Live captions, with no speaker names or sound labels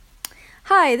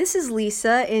Hi, this is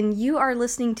Lisa, and you are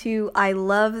listening to I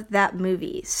Love That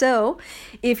Movie. So,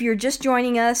 if you're just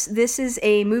joining us, this is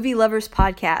a movie lovers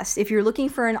podcast. If you're looking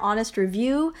for an honest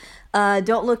review,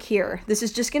 don't look here. This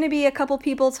is just going to be a couple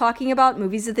people talking about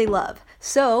movies that they love.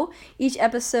 So, each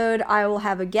episode, I will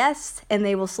have a guest, and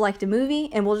they will select a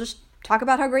movie, and we'll just talk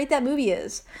about how great that movie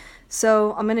is.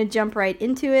 So, I'm going to jump right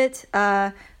into it.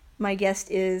 My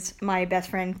guest is my best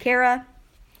friend, Kara.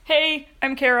 Hey,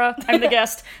 I'm Kara. I'm the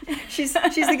guest. She's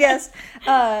the guest.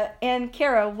 And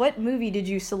Kara, what movie did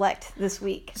you select this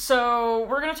week? So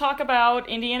we're going to talk about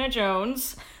Indiana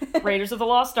Jones, Raiders of the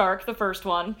Lost Ark, the first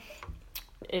one.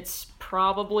 It's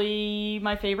probably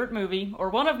my favorite movie, or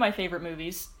one of my favorite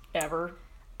movies ever.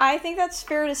 I think that's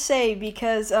fair to say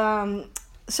because,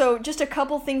 so just a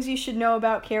couple things you should know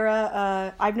about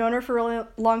Kara. I've known her for a really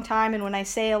long time, and when I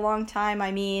say a long time,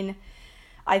 I mean...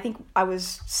 I think I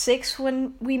was 6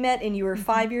 when we met, and you were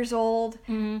 5 years old.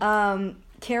 Mm-hmm.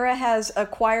 Kara has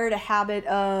acquired a habit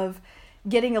of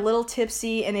getting a little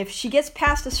tipsy, and if she gets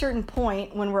past a certain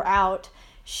point when we're out,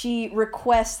 she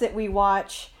requests that we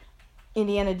watch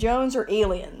Indiana Jones or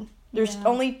Alien. There's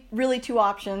only really 2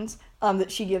 options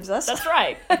that she gives us. That's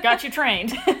right. I've got you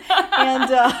trained.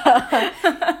 And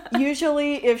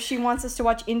usually if she wants us to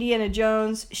watch Indiana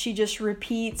Jones, she just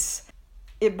repeats...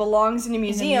 It belongs in a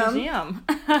museum,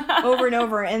 over and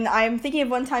over. And I'm thinking of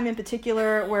one time in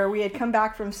particular where we had come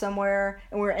back from somewhere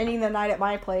and we were ending the night at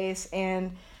my place,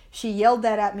 and she yelled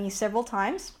that at me several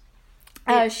times.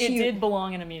 It did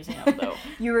belong in a museum, though.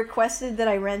 You requested that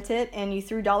I rent it, and you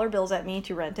threw dollar bills at me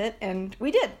to rent it, and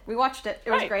we did. We watched it. It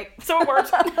was great. So it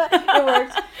worked. It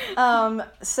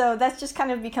worked. So that's just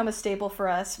kind of become a staple for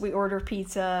us. We order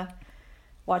pizza,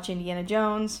 watch Indiana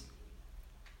Jones.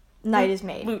 Night is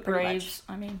made. Loot graves.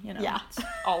 I mean, it's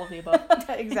all of the above.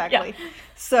 Exactly. Yeah.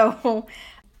 So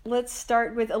let's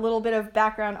start with a little bit of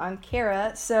background on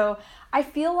Kara. So I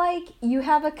feel like you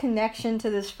have a connection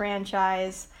to this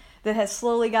franchise that has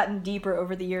slowly gotten deeper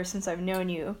over the years since I've known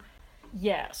you.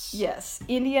 Yes. Yes.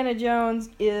 Indiana Jones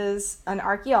is an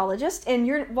archaeologist, and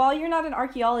while you're not an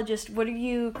archaeologist, what are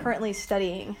you currently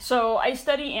studying? So I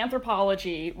study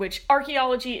anthropology, which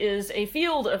archaeology is a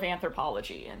field of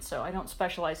anthropology, and so I don't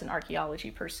specialize in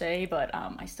archaeology per se, but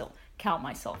I still count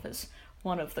myself as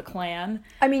one of the clan.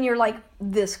 I mean, you're like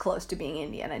this close to being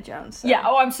Indiana Jones. So. Yeah,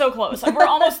 I'm so close. We're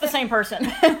almost the same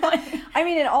person. I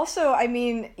mean, and also,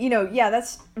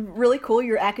 that's really cool.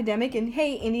 You're academic, and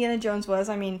hey, Indiana Jones was,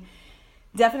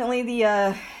 definitely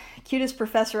the cutest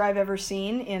professor I've ever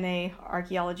seen in a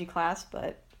archaeology class,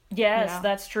 but... Yes,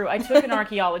 that's true. I took an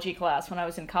archaeology class when I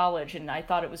was in college, and I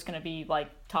thought it was going to be,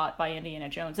 taught by Indiana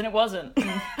Jones, and it wasn't.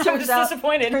 I was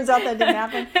disappointed. Turns out that didn't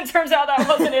happen. It turns out that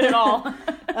wasn't it at all.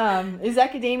 Is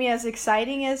academia as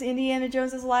exciting as Indiana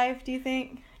Jones's life, do you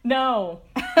think? No.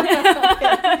 No,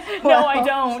 I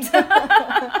don't.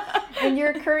 And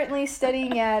you're currently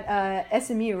studying at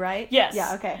SMU, right? Yes.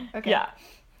 Yeah, okay. Yeah.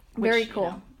 Very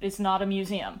cool. It's not a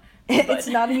museum. It's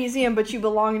not a museum, but you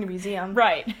belong in a museum.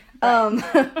 Right.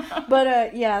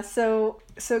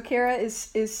 So Kara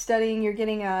is studying, you're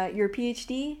getting your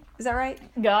PhD, is that right?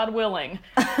 God willing.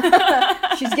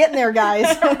 She's getting there,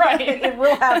 guys. Right. It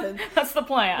will happen. That's the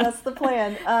plan. That's the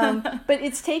plan. But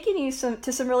it's taken you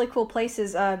to some really cool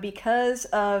places because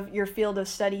of your field of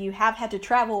study. You have had to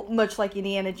travel, much like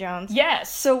Indiana Jones.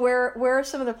 Yes. So where are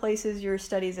some of the places your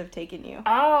studies have taken you?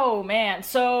 Oh, man.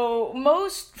 So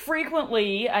most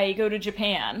frequently I go to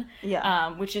Japan,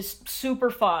 which is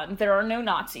super fun. There are no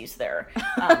Nazis there,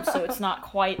 so it's not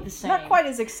quite the same. Not quite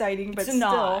as exciting, but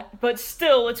still. But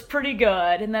still, it's pretty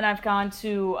good. And then I've gone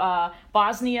to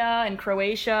Bosnia and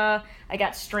Croatia. I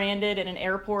got stranded in an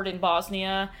airport in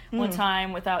Bosnia one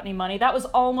time without any money. That was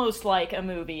almost like a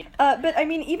movie. But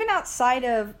even outside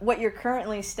of what you're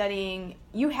currently studying,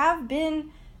 you have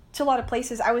been to a lot of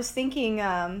places. I was thinking,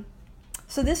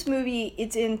 so this movie,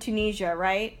 it's in Tunisia,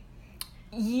 right?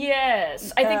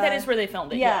 Yes. I think that is where they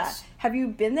filmed it, yes. Have you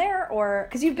been there, or...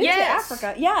 Because you've been to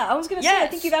Africa. Yeah, I was going to say, I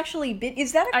think you've actually been...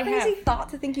 Is that a crazy thought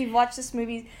to think you've watched this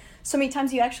movie so many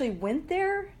times you actually went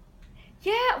there?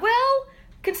 Yeah, well,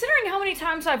 considering how many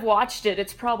times I've watched it,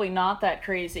 it's probably not that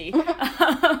crazy.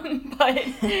 But,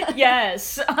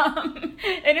 yes.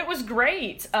 And it was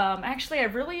great. Actually, I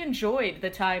really enjoyed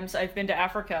the times I've been to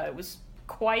Africa. It was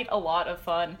quite a lot of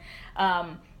fun.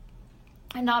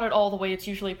 And not at all the way it's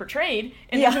usually portrayed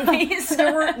in the movies.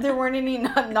 there weren't any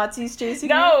Nazis chasing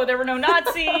you? No, there were no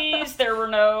Nazis, there were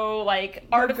no,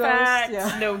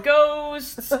 artifacts, no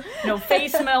ghosts, no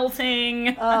face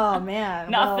melting. Oh, man.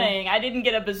 Nothing. Well, I didn't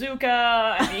get a bazooka.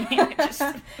 I mean,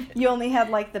 You only had,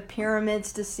 the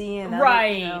pyramids to see and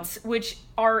right, which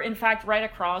are in fact right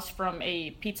across from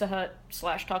a Pizza Hut /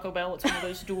 Taco Bell. It's one of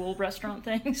those dual restaurant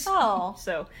things. Oh,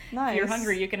 so nice. if you're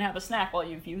hungry, you can have a snack while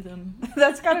you view them.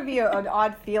 That's got to be an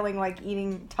odd feeling, like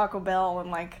eating Taco Bell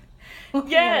and like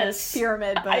yes,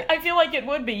 pyramid. But I feel like it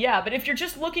would be, yeah. But if you're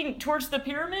just looking towards the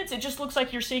pyramids, it just looks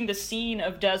like you're seeing the scene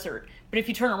of desert. But if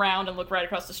you turn around and look right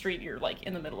across the street, you're like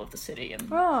in the middle of the city, and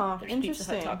there's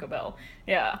Pizza Hut, Taco Bell.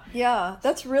 Yeah. Yeah,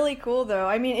 that's really cool, though.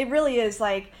 I mean, it really is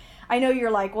like. I know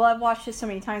you're like, well, I've watched it so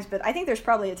many times, but I think there's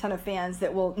probably a ton of fans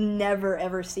that will never,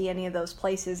 ever see any of those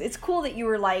places. It's cool that you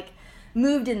were, like,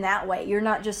 moved in that way. You're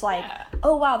not just like,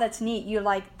 oh, wow, that's neat. You're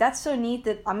like, that's so neat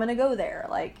that I'm going to go there.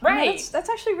 Like, right. That's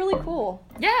actually really cool.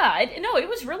 Yeah, it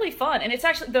was really fun. And it's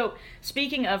actually, though,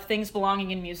 speaking of things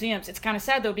belonging in museums, it's kind of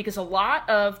sad, though, because a lot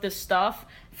of the stuff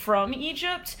from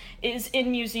Egypt is in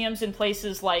museums in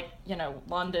places like,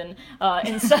 London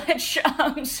and such.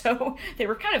 So they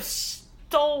were kind of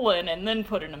stolen and then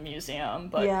put in a museum,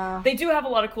 but they do have a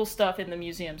lot of cool stuff in the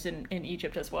museums in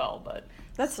Egypt as well. But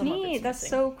that's neat. That's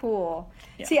so cool.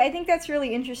 Yeah. See, I think that's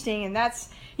really interesting, and that's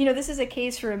this is a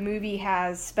case where a movie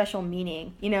has special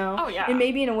meaning. Oh yeah. And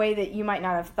maybe in a way that you might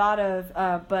not have thought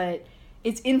of, but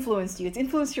it's influenced you. It's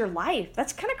influenced your life.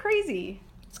 That's kind of crazy.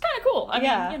 It's kind of cool. I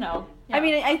mean, Yeah. I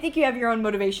mean, I think you have your own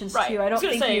motivations right. too. I don't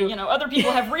think other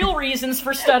people have real reasons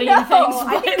for studying things.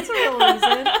 I think it's a real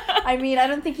reason. I mean, I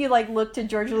don't think you look to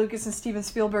George Lucas and Steven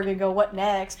Spielberg and go, "What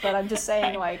next?" But I'm just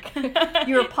saying,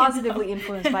 you were positively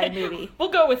influenced by a movie. We'll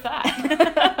go with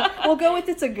that. We'll go with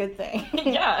it's a good thing.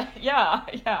 Yeah.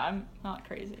 I'm not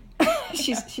crazy.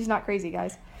 She's not crazy,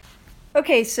 guys.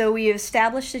 Okay, so we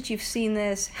established that you've seen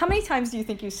this. How many times do you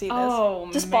think you've seen this? Oh,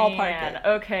 just man. ballpark it.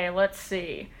 Okay, let's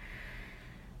see.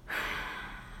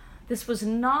 This was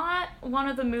not one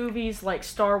of the movies like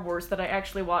Star Wars that I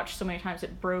actually watched so many times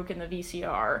it broke in the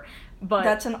VCR. But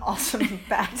that's an awesome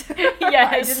fact.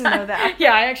 Yes. I didn't know that.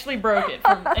 Yeah, I actually broke it,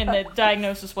 and the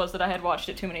diagnosis was that I had watched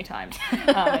it too many times,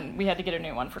 and we had to get a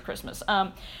new one for Christmas.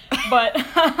 But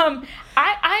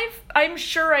I'm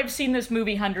sure I've seen this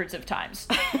movie hundreds of times,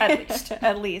 at least.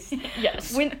 At least.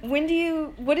 Yes.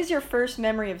 What is your first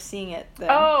memory of seeing it, then?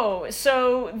 Oh,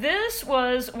 so this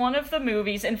was one of the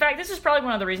movies. In fact, this is probably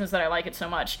one of the reasons that I like it so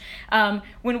much.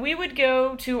 When we would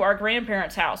go to our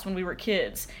grandparents' house when we were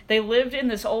kids, they lived in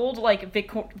this old,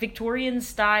 Victorian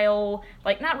style,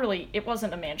 not really, it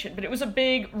wasn't a mansion, but it was a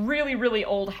big, really, really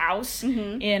old house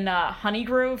in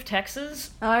Honeygrove,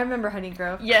 Texas. Oh, I remember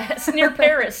Honeygrove. Yes, near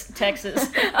Paris, Texas.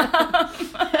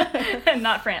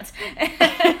 Not France.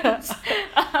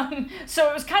 So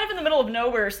it was kind of in the middle of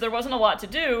nowhere, so there wasn't a lot to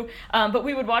do, but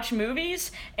we would watch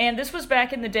movies, and this was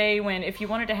back in the day when if you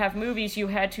wanted to have movies, you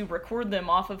had to record them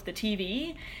off of the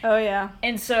TV. Oh, yeah.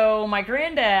 And so my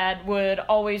granddad would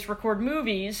always record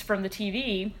movies from the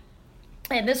TV,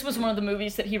 and this was one of the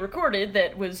movies that he recorded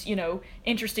that was,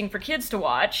 interesting for kids to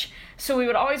watch. So we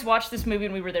would always watch this movie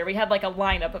when we were there. We had, a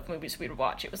lineup of movies we would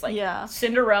watch. It was,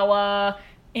 Cinderella,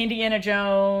 Indiana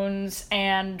Jones,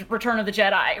 and Return of the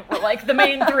Jedi were, the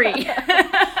main three.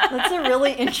 That's a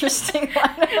really interesting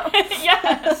lineup.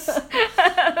 Yes.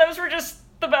 Those were just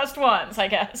the best ones, I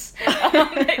guess.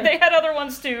 They had other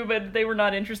ones too, but they were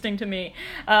not interesting to me.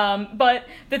 But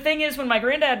the thing is, when my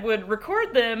granddad would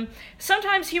record them,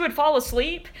 sometimes he would fall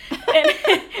asleep, and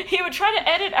he would try to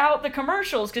edit out the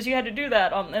commercials, because you had to do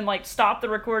that, and stop the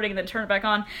recording and then turn it back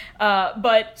on.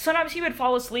 But sometimes he would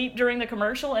fall asleep during the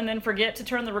commercial and then forget to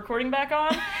turn the recording back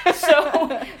on. So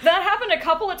that happened a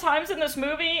couple of times in this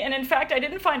movie, and in fact, I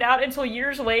didn't find out until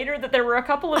years later that there were a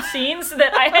couple of scenes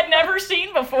that I had never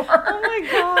seen before. Oh my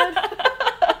God.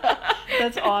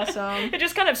 That's awesome. It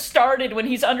just kind of started when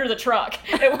he's under the truck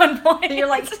at one point. You're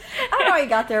like, I don't know how you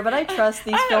got there, but I trust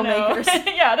these filmmakers.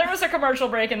 Yeah, there was a commercial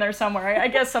break in there somewhere. I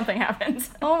guess something happened.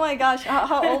 Oh my gosh.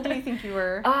 How old do you think you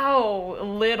were? Oh,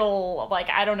 little.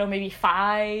 I don't know, maybe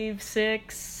 5,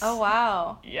 6. Oh,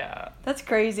 wow. Yeah. That's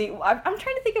crazy. I'm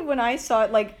trying to think of when I saw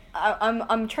it.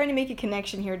 I'm trying to make a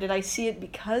connection here. Did I see it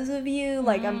because of you?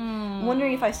 I'm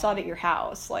wondering if I saw it at your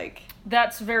house.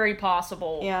 That's very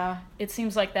possible. Yeah. It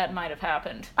seems like that might have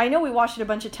happened. I know we watched it a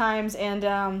bunch of times,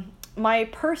 and my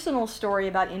personal story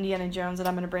about Indiana Jones that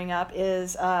I'm going to bring up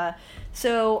is, I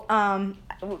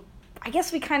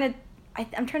guess we kind of,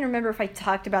 I'm trying to remember if I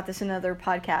talked about this in another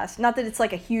podcast. Not that it's a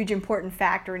huge important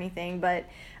fact or anything, but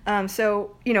I'm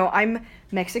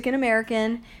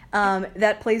Mexican-American.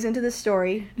 That plays into this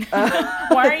story.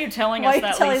 Why are you telling us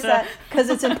that, Lisa?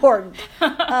 Because it's important.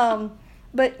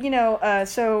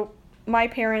 So my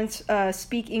parents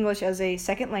speak English as a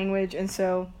second language, and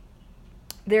so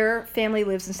their family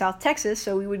lives in South Texas,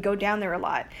 so we would go down there a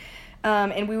lot.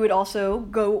 And we would also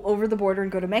go over the border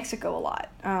and go to Mexico a lot.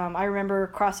 I remember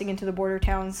crossing into the border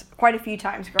towns quite a few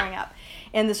times growing up.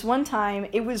 And this one time,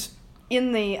 it was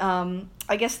in the,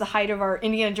 I guess, the height of our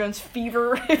Indiana Jones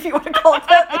fever, if you want to call it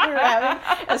that we were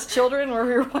having as children, where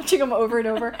we were watching them over and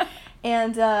over.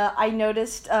 And I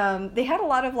noticed they had a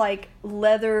lot of, like,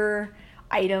 leather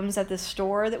items at the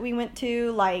store that we went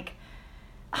to, like,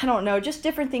 I don't know, just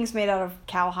different things made out of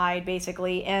cowhide,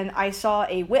 basically. And I saw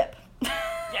a whip.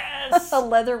 Yes! A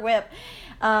leather whip.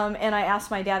 And I asked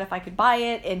my dad if I could buy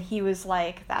it, and he was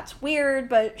like, that's weird,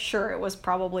 but sure, it was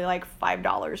probably like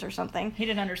 $5 or something. He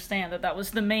didn't understand that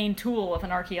was the main tool of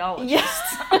an archaeologist.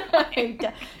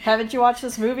 Yes. Haven't you watched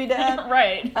this movie, Dad?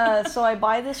 Right. So I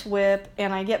buy this whip,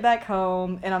 and I get back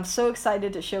home, and I'm so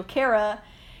excited to show Kara.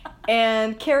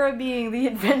 And Kara, being the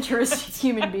adventurous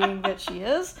human being that she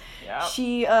is,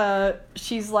 yep.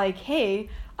 She's like, hey,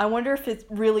 I wonder if it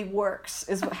really works,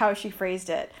 is how she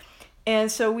phrased it.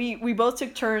 And so we both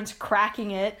took turns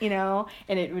cracking it, you know,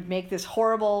 and it would make this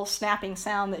horrible snapping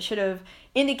sound that should have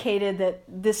indicated that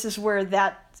this is where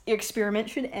that experiment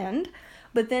should end.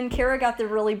 But then Kara got the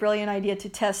really brilliant idea to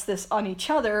test this on each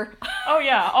other. Oh,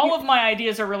 yeah. All of my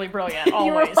ideas are really brilliant, always.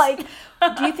 You were like,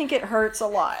 do you think it hurts a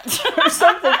lot? Or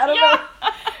something. I don't know.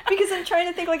 Because I'm trying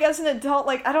to think, like, as an adult,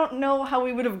 like, I don't know how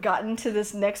we would have gotten to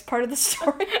this next part of the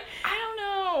story. I don't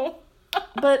know.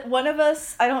 But one of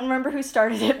us, I don't remember who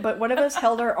started it, but one of us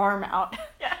held our arm out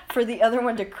for the other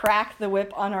one to crack the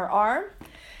whip on our arm,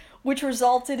 which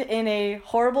resulted in a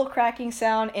horrible cracking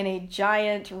sound and a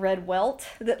giant red welt.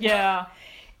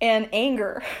 And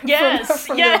anger. Yes,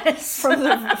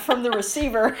 from the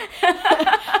receiver,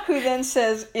 who then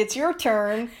says, it's your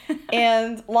turn.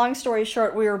 And long story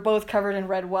short, we were both covered in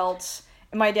red welts.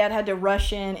 And my dad had to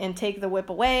rush in and take the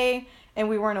whip away, and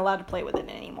we weren't allowed to play with it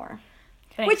anymore.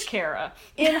 Thanks, Kara.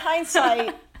 In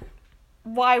hindsight,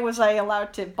 why was I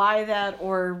allowed to buy that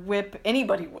or whip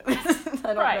anybody with it?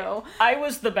 I don't know. I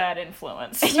was the bad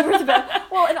influence. You were the bad.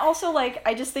 Well, and also, like,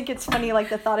 I just think it's funny, like,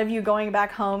 the thought of you going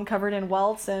back home covered in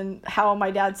welts and how my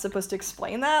dad's supposed to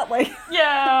explain that. Like,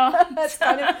 yeah. That's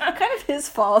kind of his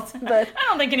fault, but I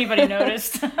don't think anybody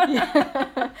noticed.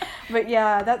 But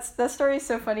yeah, that story is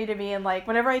so funny to me, and, like,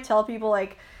 whenever I tell people,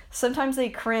 like, sometimes they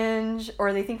cringe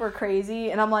or they think we're crazy,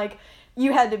 and I'm like,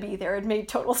 you had to be there. It made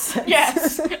total sense.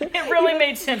 Yes, it really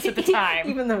made sense at the time.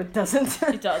 Even though it doesn't.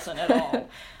 It doesn't at all,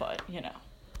 but, you know.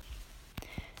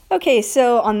 Okay,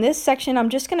 so on this section, I'm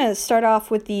just going to start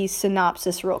off with the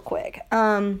synopsis real quick.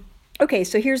 Okay,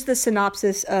 so here's the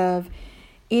synopsis of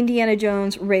Indiana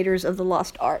Jones Raiders of the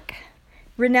Lost Ark.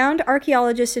 Renowned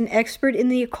archaeologist and expert in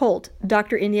the occult,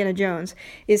 Dr. Indiana Jones,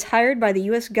 is hired by the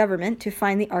U.S. government to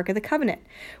find the Ark of the Covenant,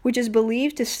 which is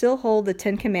believed to still hold the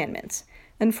Ten Commandments.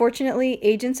 Unfortunately,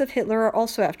 agents of Hitler are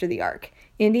also after the Ark.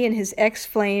 Indy and his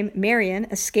ex-flame, Marion,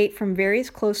 escape from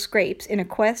various close scrapes in a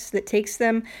quest that takes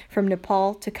them from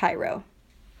Nepal to Cairo.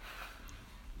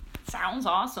 Sounds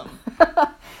awesome.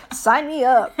 Sign me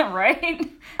up. Right?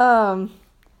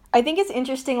 I think it's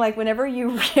interesting, like, whenever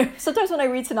sometimes when I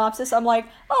read synopsis, I'm like,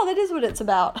 oh, that is what it's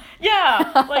about.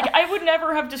 Yeah, like, I would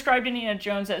never have described Indiana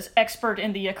Jones as expert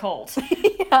in the occult.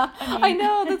 Yeah, I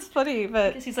know, that's funny, but...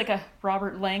 I guess he's like a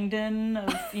Robert Langdon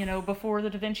of, before the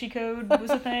Da Vinci Code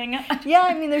was a thing. Yeah,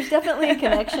 I mean, there's definitely a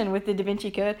connection with the Da Vinci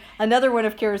Code. Another one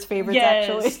of Kara's favorites,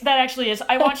 actually. Yes, that actually is.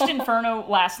 I watched Inferno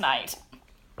last night.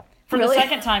 For the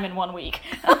second time in 1 week.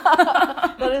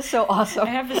 That is so awesome.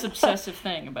 I have this obsessive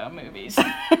thing about movies.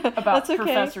 About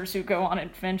professors who go on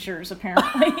adventures,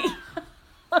 apparently.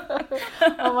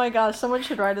 Oh my gosh, someone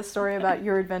should write a story about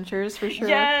your adventures, for sure.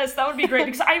 Yes, that would be great,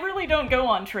 because I really don't go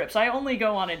on trips. I only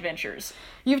go on adventures.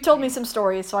 You've told me some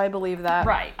stories, so I believe that.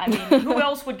 Right. I mean, who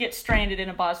else would get stranded in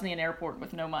a Bosnian airport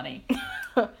with no money?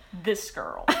 This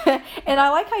girl. And I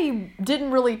like how you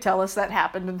didn't really tell us that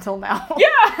happened until now.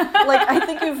 Yeah! Like, I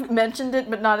think you've mentioned it,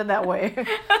 but not in that way.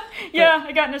 Yeah,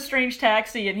 I got in a strange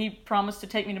taxi, and he promised to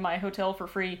take me to my hotel for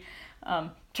free.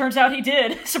 Turns out he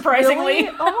did, surprisingly. Really?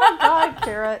 Oh my god,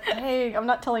 Kara. Hey, I'm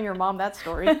not telling your mom that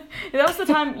story. That was the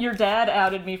time your dad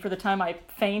outed me for the time I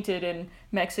fainted in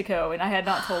Mexico, and I had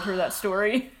not told her that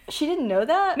story. She didn't know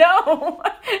that? No!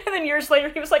 And then years later,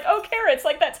 he was like, oh, Kara, it's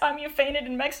like that time you fainted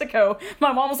in Mexico.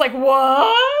 My mom was like,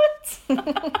 what?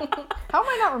 How am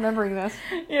I not remembering this?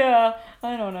 Yeah,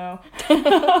 I don't know.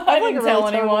 I didn't tell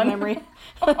anyone. Memory.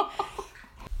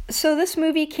 So this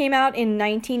movie came out in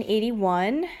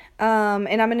 1981.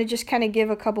 And I'm going to just kind of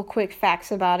give a couple quick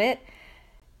facts about it.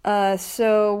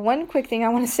 So one quick thing I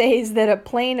want to say is that a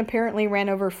plane apparently ran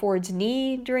over Ford's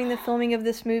knee during the filming of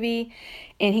this movie,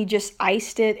 and he just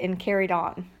iced it and carried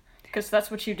on. Because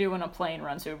that's what you do when a plane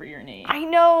runs over your knee. I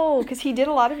know, because he did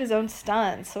a lot of his own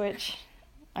stunts, which,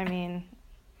 I mean,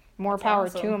 more power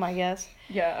to him, I guess.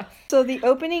 Yeah. So the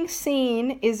opening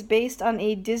scene is based on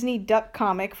a Disney Duck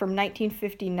comic from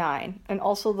 1959, and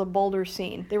also the Boulder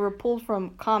scene. They were pulled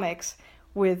from comics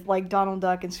with, like, Donald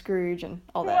Duck and Scrooge and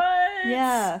all that. What?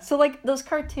 Yeah. So, like, those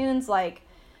cartoons, like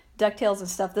DuckTales and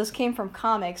stuff, those came from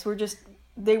comics.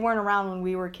 They weren't around when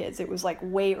we were kids. It was, like,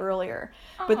 way earlier.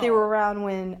 But they were around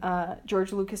when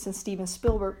George Lucas and Steven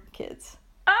Spielberg were kids.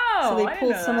 Oh, So they I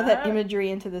pulled know some of that imagery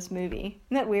into this movie.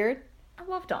 Isn't that weird? I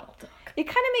love Donald Duck. It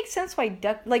kind of makes sense why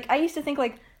like, I used to think,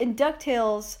 like, in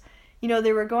DuckTales, you know,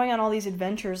 they were going on all these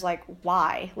adventures, like,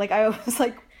 why? Like, I was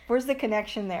like, where's the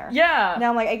connection there? Yeah. Now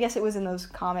I'm like, I guess it was in those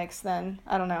comics then.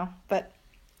 I don't know. But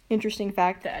interesting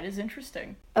fact. That is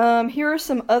interesting. Here are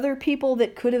some other people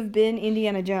that could have been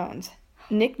Indiana Jones.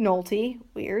 Nick Nolte,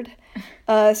 weird.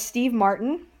 Steve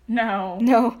Martin.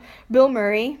 No. Bill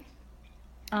Murray.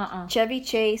 Chevy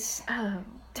Chase. Oh.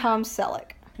 Tom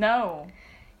Selleck. No.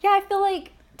 Yeah, I feel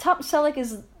like Tom Selleck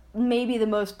is maybe the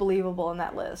most believable in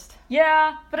that list.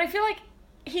 Yeah, but I feel like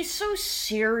he's so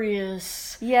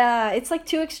serious. Yeah, it's like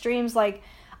two extremes. Like,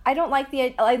 I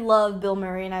love Bill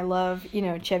Murray and I love, you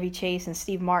know, Chevy Chase and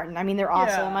Steve Martin. I mean, they're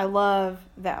awesome. Yeah. I love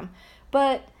them.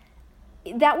 But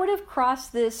that would have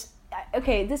crossed this.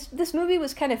 Okay, this movie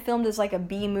was kind of filmed as like a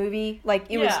B movie. Like,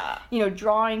 it was, you know,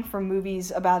 drawing from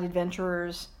movies about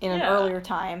adventurers in an earlier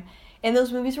time. And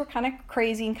those movies were kind of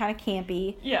crazy and kind of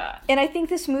campy. Yeah. And I think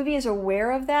this movie is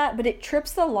aware of that, but it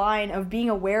trips the line of being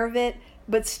aware of it,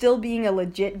 but still being a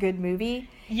legit good movie.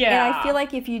 Yeah. And I feel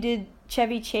like if you did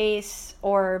Chevy Chase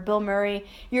or Bill Murray,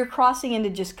 you're crossing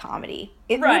into just comedy.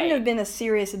 It wouldn't have been a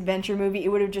serious adventure movie. It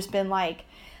would have just been like,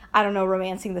 I don't know,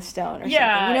 Romancing the Stone or something.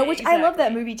 You know, which I love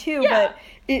that movie too, but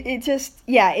it just,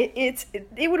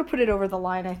 it would have put it over the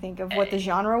line, I think, of what the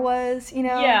genre was, you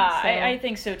know? Yeah, so. I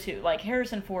think so too. Like,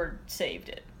 Harrison Ford saved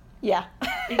it. Yeah.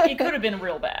 It could have been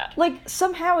real bad. Like,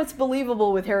 somehow it's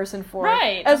believable with Harrison Ford.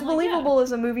 Right. As believable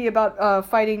as a movie about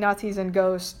fighting Nazis and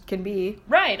ghosts can be.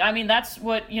 Right. I mean, that's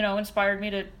what, you know, inspired me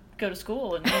to go to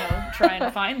school and, you know, try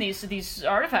and find these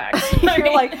artifacts.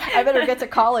 You're like, I better get to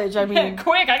college. I mean,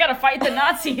 quick, I gotta fight the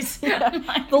Nazis.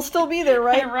 They'll still be there,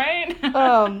 right?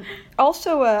 Right.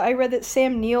 Also, I read that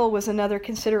Sam Neill was another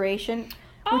consideration,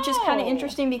 which is kind of Oh.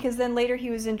 interesting because then later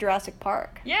he was in Jurassic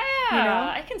Park. Yeah, you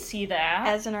know? I can see that.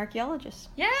 As an archaeologist.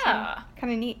 Yeah. So,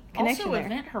 kind of neat connection Also there.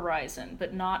 Event Horizon,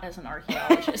 but not as an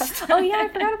archaeologist. Oh yeah, I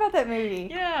forgot about that movie.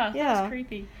 Yeah, that's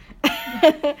creepy.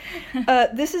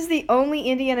 This is the only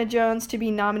Indiana Jones to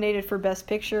be nominated for Best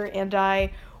Picture, and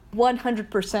I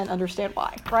 100% understand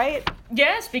why, right?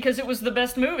 Yes, because it was the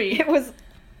best movie. It was...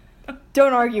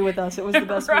 Don't argue with us, it was the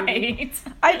best movie.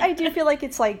 Right. I do feel like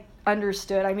it's, like,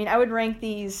 understood. I mean, I would rank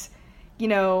these, you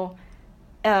know,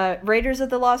 Raiders of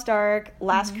the Lost Ark,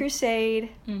 Last Crusade,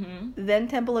 then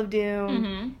Temple of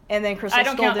Doom, and then Crystal I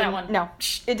don't Skull. count that one. No,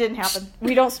 it didn't happen.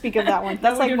 We don't speak of that one.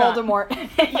 That's we like do not. Voldemort.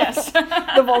 Yes.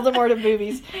 The Voldemort of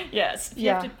movies. Yes. If you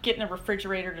have to get in a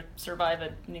refrigerator to survive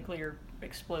a nuclear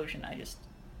explosion, I just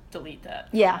delete that.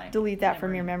 Yeah, delete that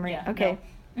from your memory. Yeah, okay.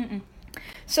 no.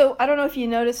 So, I don't know if you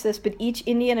noticed this, but each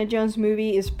Indiana Jones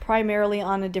movie is primarily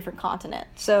on a different continent.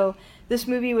 So, this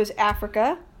movie was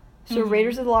Africa. So,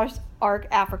 Raiders of the Lost Ark,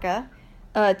 Africa.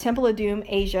 Temple of Doom,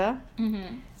 Asia.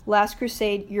 Last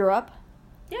Crusade, Europe.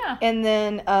 Yeah. And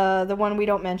then the one we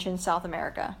don't mention, South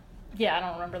America. Yeah, I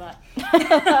don't remember that.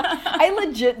 I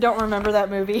legit don't remember that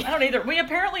movie. I don't either. We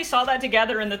apparently saw that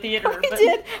together in the theater. We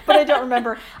did, but I don't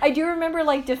remember. I do remember,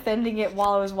 like, defending it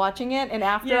while I was watching it, and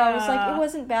after I was like, it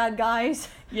wasn't bad, guys.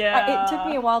 Yeah. It took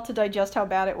me a while to digest how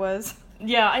bad it was.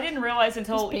 Yeah, I didn't realize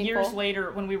until painful. years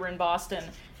later when we were in Boston.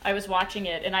 I was watching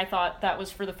it, and I thought that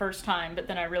was for the first time, but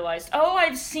then I realized, oh,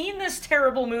 I've seen this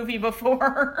terrible movie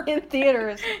before. In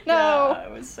theaters. No. Yeah,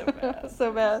 it was so bad.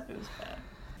 So bad. It was bad.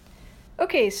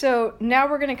 Okay, so now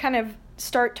we're going to kind of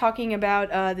start talking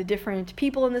about the different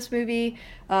people in this movie.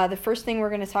 The first thing we're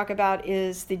going to talk about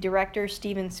is the director,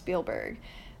 Steven Spielberg.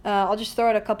 I'll just throw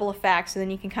out a couple of facts, and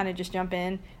then you can kind of just jump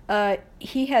in.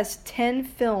 He has 10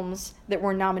 films that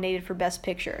were nominated for Best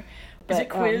Picture. Is it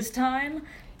quiz time?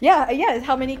 Yeah.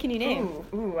 How many can you name?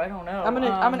 Ooh, I don't know.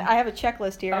 I have a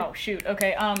checklist here. Oh shoot.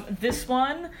 Okay. This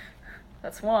one.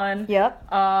 That's one.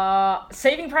 Yep.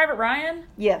 Saving Private Ryan.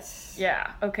 Yes.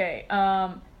 Yeah. Okay.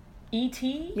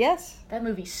 E.T. Yes. That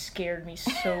movie scared me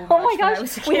so much. Oh my when I gosh,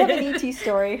 was a we have kid. an E.T.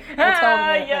 story. We'll tell in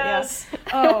a minute, yes.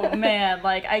 Oh man,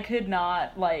 like I could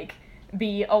not like.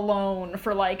 be alone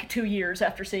for like 2 years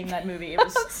after seeing that movie. It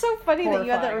was That's so funny that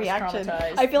you had that horrifying. I was reaction.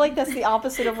 traumatized. I feel like that's the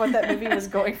opposite of what that movie was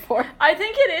going for. I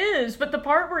think it is, but the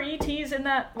part where E.T.'s in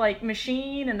that like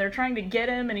machine and they're trying to get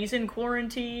him and he's in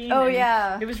quarantine. Oh, and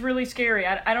yeah. It was really scary.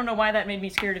 I don't know why that made me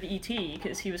scared of E.T.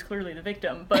 because he was clearly the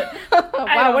victim, but Wow,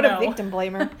 I don't what know. a victim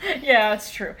blamer. Yeah,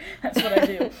 that's true. That's what I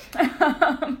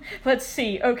do. Let's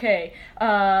see. Okay.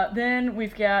 Then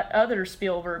we've got other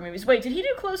Spielberg movies. Wait, did he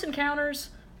do Close Encounters?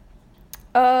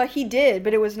 He did,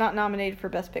 but it was not nominated for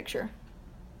Best Picture.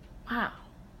 Wow.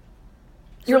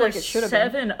 You're So like, there's it should have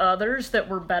been. 7 others that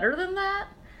were better than that?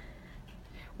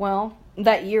 Well,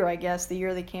 that year, I guess, the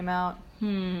year they came out.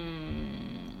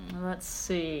 Let's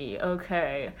see.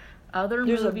 Okay. Other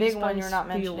There's a movies big by one you're not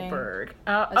mentioning. Spielberg.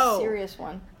 A serious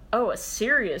one. Oh, a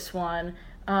serious one.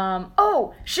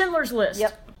 Schindler's List.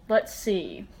 Yep. Let's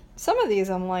see. Some of these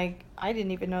I'm like, I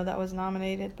didn't even know that was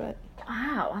nominated, but...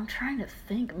 Wow, I'm trying to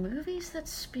think. Movies that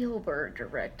Spielberg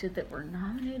directed that were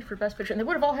nominated for Best Picture. And they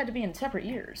would have all had to be in separate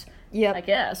years. Yep. I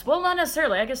guess. Well, not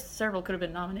necessarily. I guess several could have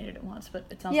been nominated at once, but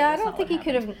it sounds Yeah, like I that's don't not think what he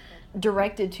could happened. have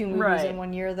directed 2 movies Right. in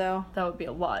 1 year, though. That would be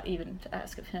a lot, even to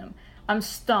ask of him. I'm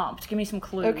stumped. Give me some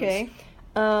clues. Okay.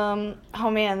 Oh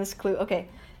man, this clue. Okay.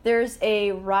 There's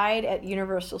a ride at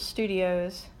Universal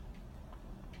Studios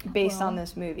based on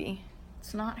this movie.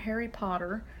 It's not Harry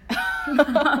Potter. He did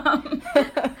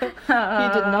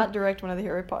not direct one of the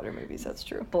Harry Potter movies, that's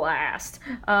true. Blast.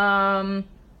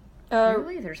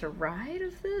 Really? There's a ride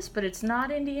of this? But it's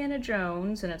not Indiana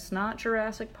Jones, and it's not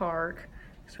Jurassic Park.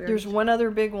 There's one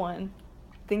other big one.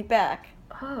 Think back.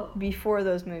 Oh. Before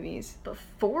those movies.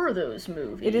 Before those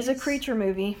movies. It is a creature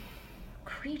movie.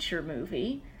 Creature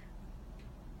movie.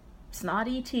 It's not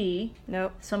E.T.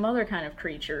 Nope. Some other kind of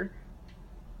creature.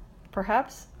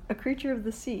 Perhaps a creature of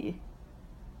the sea.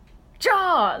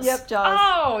 Jaws! Yep, Jaws.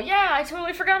 Oh, yeah, I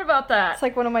totally forgot about that. It's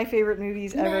like one of my favorite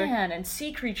movies ever. Man, and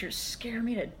sea creatures scare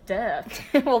me to death.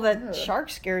 Well, that Ugh. shark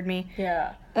scared me.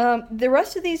 Yeah. The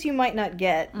rest of these you might not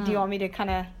get. Do you want me to kind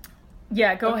of...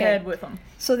 Yeah, go Okay. ahead with them.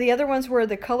 So the other ones were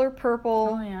The Color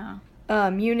Purple, Oh, yeah.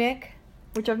 Munich,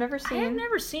 which I've never I have seen.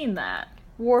 never seen that.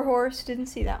 War Horse, didn't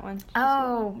see that one.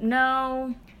 Oh,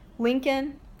 no.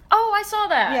 Lincoln. Oh, I saw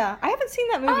that. Yeah, I haven't seen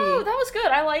that movie. Oh, that was good.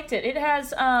 I liked it. It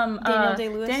has Daniel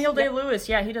Day-Lewis? Daniel Yep. Day-Lewis.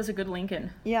 Yeah, he does a good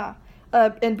Lincoln. Yeah.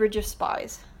 And Bridge of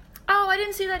Spies. Oh, I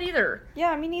didn't see that either.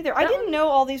 Yeah, me neither. I didn't know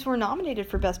all these were nominated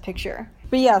for Best Picture.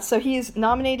 But yeah, so he's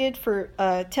nominated for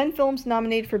 10 films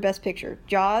nominated for Best Picture.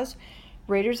 Jaws,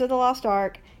 Raiders of the Lost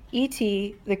Ark,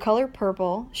 E.T., The Color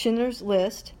Purple, Schindler's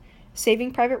List,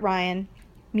 Saving Private Ryan,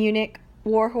 Munich,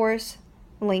 War Horse,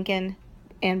 Lincoln,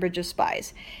 and Bridge of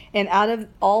Spies. And out of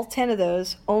all 10 of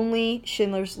those, only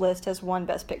Schindler's List has won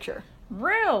Best Picture.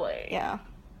 Really? Yeah.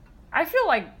 I feel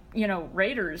like,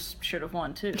 Raiders should have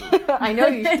won too. I know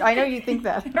you think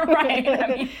that. Right. I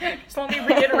mean, just let me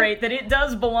reiterate that it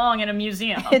does belong in a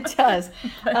museum. It does.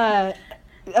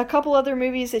 A couple other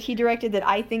movies that he directed that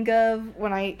I think of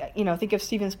when I, think of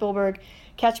Steven Spielberg.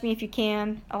 Catch Me If You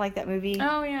Can. I like that movie.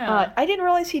 Oh, yeah. I didn't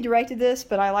realize he directed this,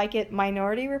 but I like it.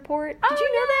 Minority Report. Did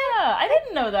you know that? Yeah, I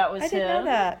didn't know that was I him. didn't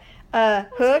know that.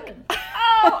 Hook.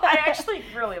 Oh, I actually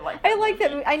really like that. I like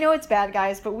that movie. I know it's bad,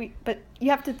 guys, but you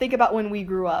have to think about when we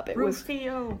grew up. It was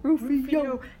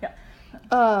Rufio. Yeah.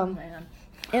 Man.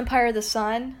 Empire of the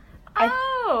Sun.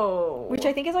 Which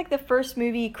I think is like the first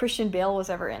movie Christian Bale was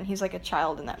ever in. He's like a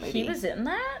child in that movie. He was in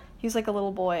that? He's like a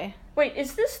little boy. Wait,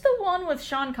 is this the one with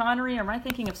Sean Connery, or am I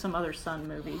thinking of some other Sun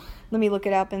movie? Let me look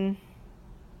it up and...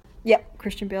 Yep,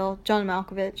 Christian Bale. John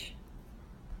Malkovich.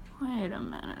 Wait a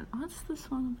minute. What's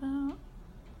this one about?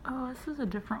 Oh, this is a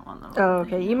different one though. Oh,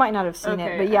 okay. You might not have seen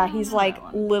Okay, it, but yeah, I don't he's know like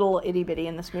that one. little itty bitty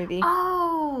in this movie.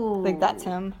 Oh! Like that's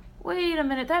him. Wait a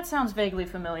minute, that sounds vaguely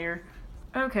familiar.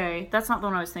 Okay, that's not the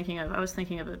one I was thinking of. I was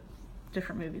thinking of a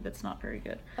different movie that's not very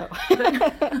good.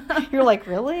 Oh. You're like,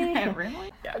 really?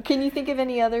 Really? Yeah. Can you think of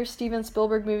any other Steven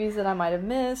Spielberg movies that I might have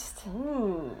missed?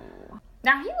 Ooh.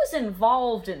 Now, he was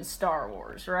involved in Star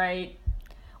Wars, right?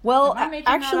 Well, Am I making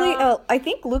that actually, up? I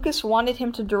think Lucas wanted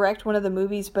him to direct one of the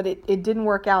movies, but it didn't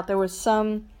work out. There was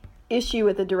some issue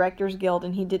with the Directors Guild,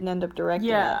 and he didn't end up directing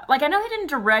it. Like, I know he didn't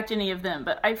direct any of them,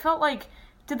 but I felt like,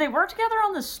 did they work together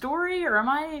on the story, or am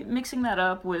I mixing that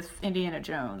up with Indiana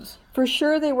Jones? For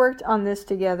sure they worked on this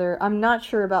together. I'm not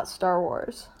sure about Star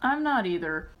Wars. I'm not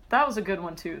either. That was a good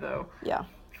one, too, though, Yeah.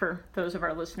 for those of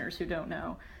our listeners who don't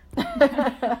know.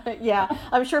 Yeah,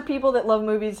 I'm sure people that love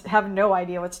movies have no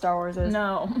idea what Star Wars is.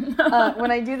 No.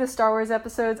 When I do the Star Wars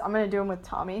episodes, I'm going to do them with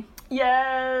Tommy.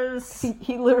 Yes.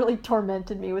 He literally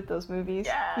tormented me with those movies.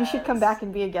 You should come Yes. back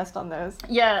and be a guest on those.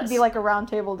 Yes. It'd be like a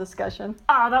roundtable discussion.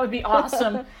 Ah, that would be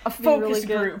awesome. A Be focus really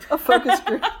good. group. A focus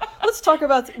group. Let's talk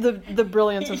about the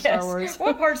brilliance of Star Wars.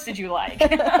 What parts did you like?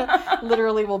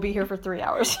 Literally, we'll be here for 3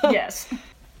 hours. Yes.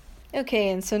 Okay,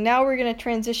 and so now we're going to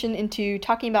transition into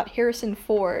talking about Harrison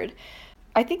Ford.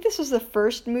 I think this was the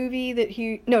first movie that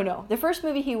the first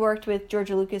movie he worked with George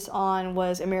Lucas on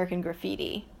was American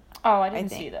Graffiti. Oh, I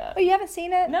didn't see that. Oh, you haven't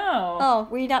seen it? No. Oh,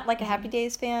 were you not like a Happy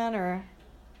Days fan, or?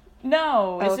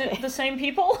 No. Is Okay. it the same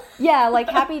people? Yeah, like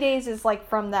Happy Days is like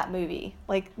from that movie.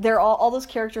 Like they're all those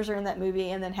characters are in that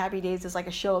movie, and then Happy Days is like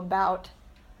a show about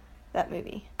that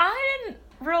movie. I didn't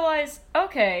realize.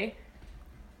 Okay.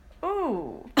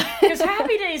 Ooh. Because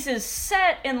Happy Days is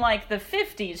set in like the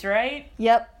 50s, right?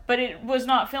 Yep. But it was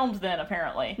not filmed then,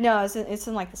 apparently. No, it's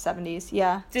in like the 70s.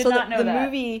 Yeah. Did not know the that. The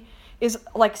movie is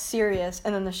like serious,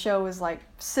 and then the show is like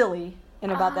silly in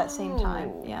about that same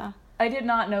time. Yeah. I did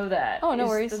not know that. Oh, no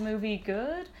worries. Is the movie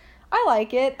good? I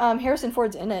like it. Harrison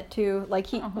Ford's in it too.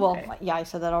 Like okay. Well, yeah, I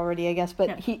said that already, I guess.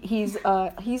 But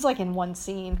Yeah. he's like in one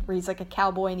scene where he's like a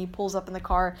cowboy and he pulls up in the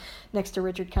car next to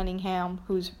Richard Cunningham,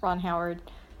 who's Ron Howard.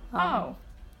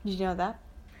 Did you know that?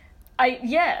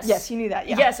 Yes. Yes, you knew that.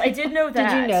 Yeah. Yes, I did know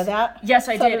that. Did you know that? Yes,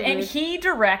 I Thought did. it And weird. he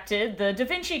directed the Da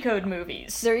Vinci Code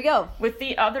movies. There you go. With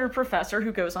the other professor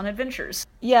who goes on adventures.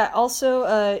 Yeah.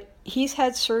 Also, he's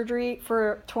had surgery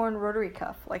for a torn rotary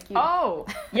cuff, like you. Oh,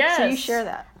 yes. So you share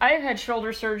that. I've had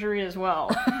shoulder surgery as well.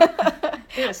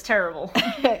 It is terrible.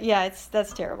 Yeah,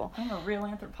 that's terrible. I'm a real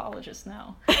anthropologist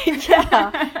now.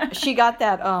 Yeah. She got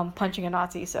that punching a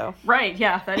Nazi, so. Right,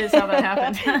 yeah, that is how that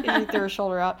happened. She threw her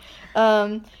shoulder out.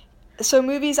 So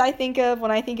movies I think of, when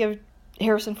I think of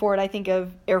Harrison Ford, I think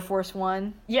of Air Force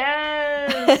One.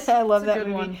 Yes! I love That's a that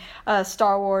good movie. one.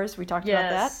 Star Wars, we talked about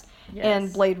that. Yes.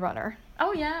 And Blade Runner.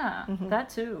 Oh, yeah, that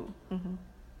too. Mm-hmm.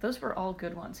 Those were all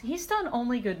good ones. He's done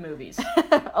only good movies.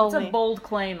 Only. It's a bold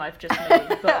claim I've just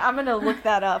made. But... I'm going to look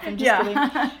that up. I'm just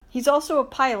kidding. He's also a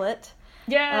pilot.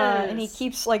 Yes. And he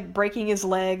keeps, like, breaking his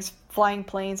legs, flying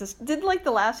planes. Didn't, like,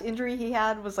 the last injury he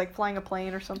had was, like, flying a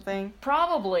plane or something?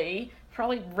 Probably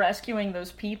rescuing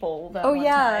those people that one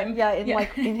time. Yeah,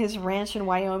 like in his ranch in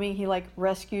Wyoming, he like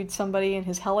rescued somebody in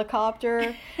his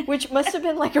helicopter, which must have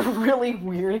been like a really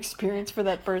weird experience for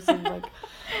that person. Like,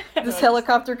 this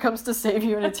helicopter comes to save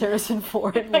you, and it's Harrison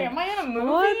Ford. Like, am I in a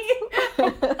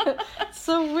movie? What?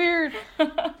 So weird.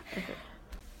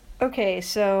 Okay,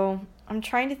 so I'm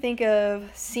trying to think of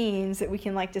scenes that we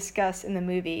can like discuss in the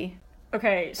movie.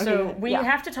 Okay, so we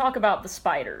have to talk about the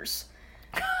spiders.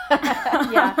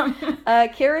 Yeah.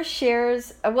 Kara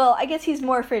shares, well, I guess he's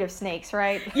more afraid of snakes,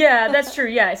 right? Yeah, that's true.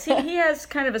 Yeah, see, he has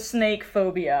kind of a snake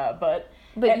phobia, but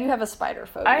you have a spider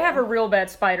phobia. I have a real bad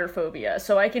spider phobia,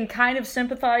 so I can kind of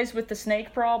sympathize with the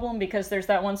snake problem, because there's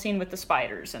that one scene with the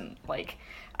spiders, and like,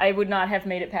 I would not have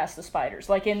made it past the spiders.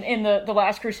 Like in the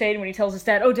Last Crusade, when he tells his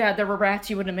dad, "Oh, Dad, there were rats,"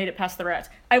 you wouldn't have made it past the rats.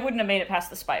 I wouldn't have made it past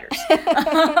the spiders.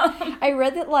 I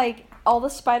read that like all the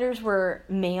spiders were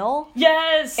male.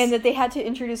 Yes. And that they had to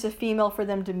introduce a female for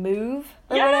them to move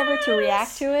or whatever to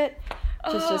react to it.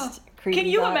 Just creepy. Can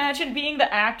you imagine being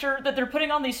the actor that they're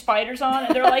putting all these spiders on,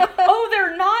 and they're like, "Oh,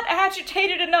 they're not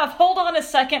agitated enough. Hold on a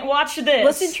second. Watch this.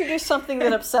 Let's introduce something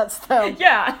that upsets them."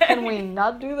 Yeah. Can we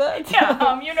not do that?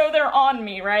 Yeah, you know they're on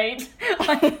me, right?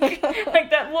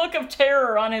 Like that look of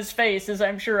terror on his face is,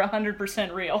 I'm sure,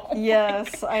 100% real.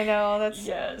 Yes, I know. That's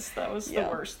Yes, that was the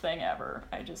worst thing ever.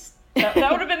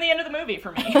 That would have been the end of the movie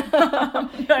for me.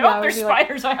 There's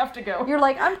spiders, I have to go. You're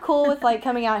like, I'm cool with like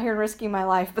coming out here and risking my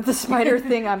life, but the spider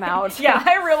thing, I'm out. Yeah,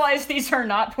 I realize these are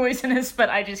not poisonous, but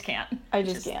I just can't. I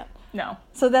just can't. No.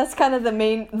 So that's kind of the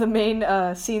main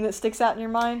scene that sticks out in your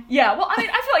mind? Yeah, well, I mean,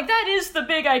 I feel like that is the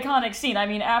big iconic scene. I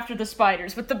mean, after the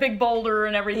spiders, with the big boulder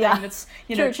and everything that's,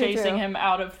 chasing him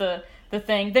out of the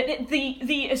thing.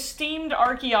 The esteemed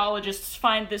archaeologists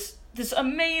find this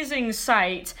amazing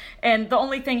site, and the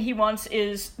only thing he wants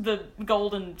is the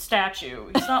golden statue.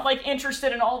 He's not, like,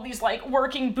 interested in all these, like,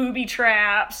 working booby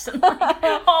traps and,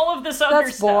 like, all of this other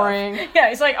That's stuff. boring. Yeah,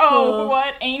 he's like, oh,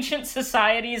 what? Ancient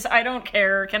societies? I don't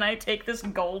care. Can I take this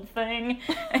gold thing?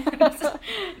 And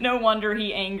no wonder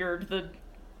he angered the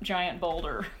giant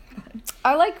boulder.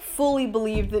 I like fully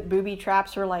believed that booby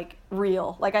traps were like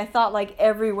real. Like I thought like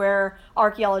everywhere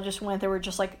archaeologists went there were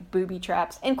just like booby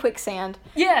traps and quicksand.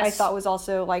 Yes. I thought was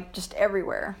also like just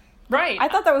everywhere. Right. I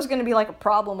thought that was going to be like a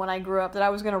problem when I grew up, that I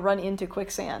was going to run into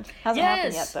quicksand. Hasn't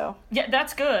happened yet though. Yeah,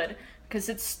 that's good, because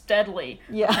it's deadly,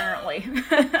 apparently.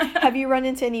 Have you run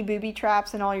into any booby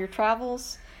traps in all your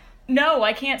travels? No,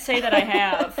 I can't say that I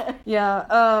have.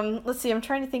 Yeah, let's see, I'm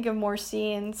trying to think of more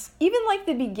scenes. Even, like,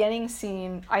 the beginning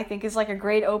scene, I think, is, like, a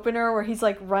great opener where he's,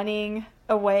 like, running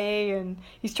away and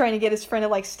he's trying to get his friend to,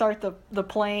 like, start the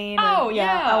plane. Oh, and,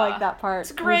 yeah. I like that part.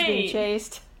 It's great. He's being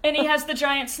chased. And he has the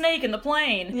giant snake in the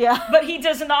plane. Yeah. But he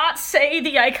does not say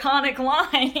the iconic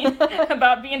line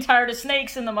about being tired of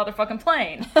snakes in the motherfucking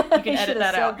plane. You can edit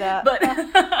that out.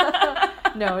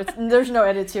 But no, there's no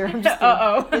edits here. I'm just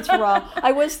kidding. It's raw.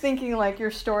 I was thinking, like,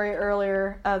 your story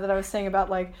earlier that I was saying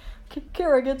about, like,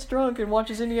 Kara gets drunk and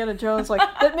watches Indiana Jones. Like,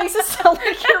 that makes it sound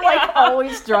like you're, like,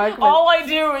 always drunk. All I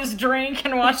do is drink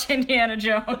and watch Indiana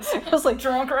Jones. I was, like,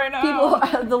 drunk right now.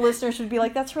 People, the listeners would be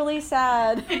like, that's really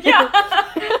sad. Yeah.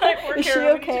 Like, is she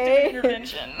okay?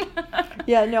 Intervention.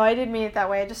 Yeah, no, I didn't mean it that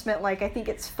way. I just meant, like, I think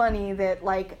it's funny that,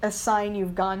 like, a sign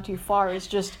you've gone too far is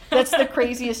just, that's the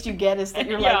craziest you get, is that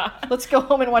you're like, let's go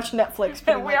home and watch Netflix.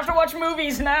 We have to watch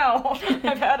movies now.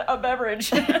 I've had a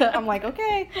beverage. I'm like,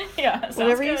 okay. Yeah,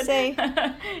 whatever good. You say.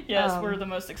 Yes, we're the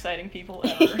most exciting people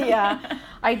ever. Yeah,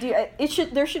 I do.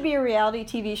 There should be a reality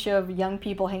TV show of young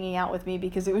people hanging out with me,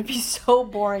 because it would be so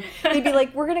boring. They'd be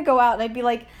like, we're going to go out, and I'd be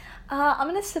like, I'm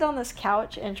going to sit on this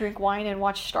couch and drink wine and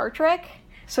watch Star Trek.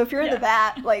 So if you're into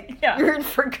that, like, you're in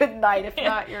for a good night. If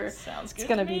not, it's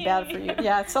going to be bad for you.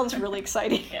 Yeah, it sounds really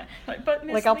exciting. Yeah, but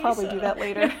Miss I'll Lisa. probably do that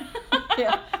later.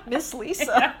 Yeah, Miss Lisa.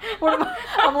 Yeah. What am I?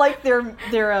 I'm like they're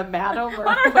a madam. Or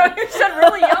I don't know. You said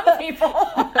really young people.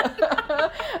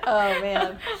 Oh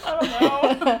man. I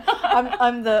don't know.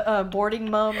 I'm the boarding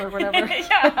mom or whatever.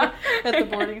 Yeah. At the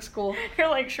boarding school. You're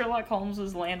like Sherlock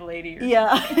Holmes's landlady. Or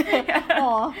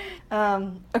yeah.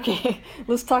 Aw. Okay.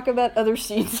 Let's talk about other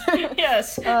scenes.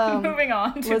 Yes. Moving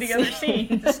on to the other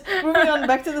scenes. Moving on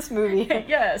back to this movie.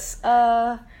 Yes.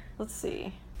 Let's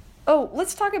see. Oh,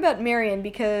 let's talk about Marion,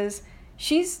 because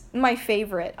she's my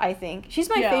favorite, I think. She's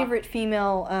my favorite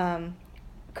female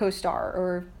co-star,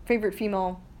 or favorite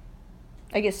female,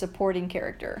 I guess, supporting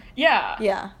character. Yeah.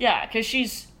 Yeah. Yeah, because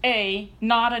she's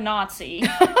not a Nazi.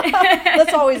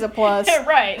 That's always a plus.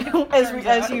 Right.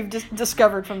 As you've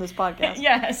discovered from this podcast.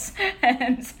 Yes.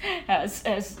 And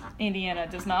as Indiana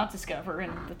does not discover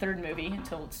in the third movie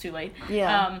until it's too late.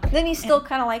 Yeah. Then he's still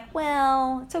kind of like,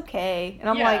 well, it's okay. And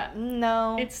I'm like,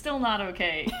 no. It's still not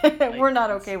okay. We're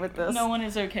not okay with this. No one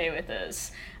is okay with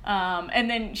this. And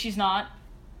then she's not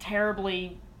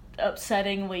terribly,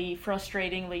 upsettingly,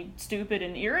 frustratingly stupid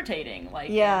and irritating like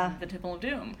in The Temple of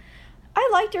Doom. I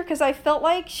liked her because I felt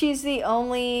like she's the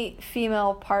only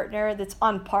female partner that's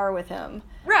on par with him.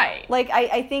 Right. Like,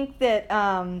 I think that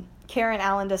Karen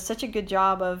Allen does such a good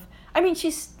job of... I mean,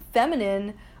 she's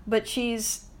feminine, but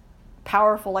she's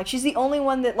powerful. Like, she's the only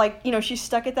one that, like, you know, she's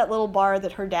stuck at that little bar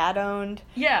that her dad owned.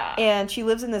 Yeah. And she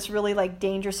lives in this really, like,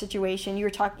 dangerous situation. You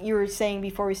were saying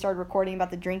before we started recording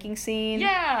about the drinking scene.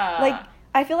 Yeah. Like,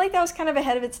 I feel like that was kind of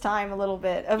ahead of its time a little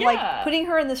bit. Of, like, putting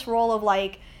her in this role of,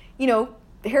 like, you know...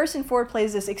 Harrison Ford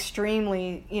plays this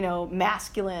extremely, you know,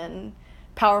 masculine,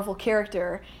 powerful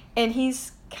character, and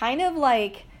he's kind of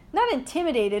like, not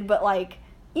intimidated, but like,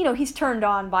 you know, he's turned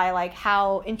on by like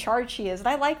how in charge she is, and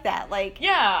I like that. Like,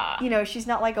 you know, she's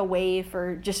not like a waif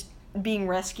or just being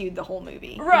rescued the whole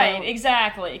movie. Right, you know?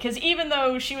 Exactly. Because even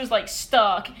though she was like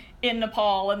stuck in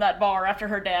Nepal in that bar after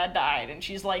her dad died, and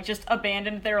she's like just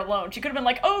abandoned there alone, she could have been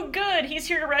like, oh good, he's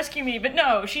here to rescue me, but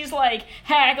no, she's like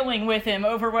haggling with him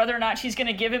over whether or not she's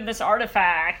gonna give him this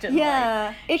artifact.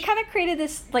 And it kind of created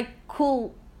this like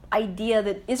cool idea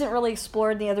that isn't really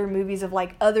explored in the other movies of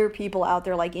like other people out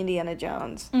there like Indiana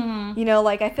Jones. Mm-hmm. You know,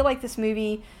 like I feel like this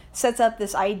movie sets up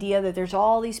this idea that there's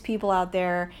all these people out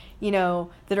there, you know,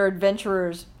 that are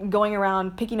adventurers going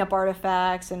around picking up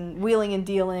artifacts and wheeling and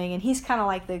dealing, and he's kind of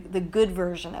like the good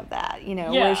version of that, you know,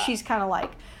 whereas she's kind of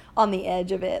like on the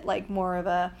edge of it, like more of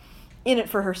a in it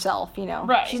for herself, you know.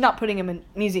 Right. She's not putting him in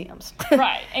museums.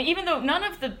 Right. And even though none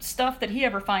of the stuff that he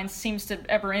ever finds seems to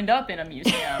ever end up in a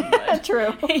museum. But,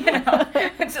 True. You know,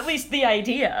 it's at least the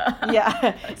idea.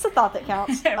 Yeah. It's a thought that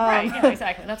counts. Right. Yeah,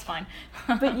 exactly. That's fine.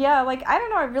 But yeah, like, I don't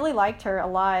know, I really liked her a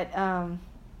lot.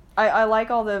 I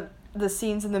like all the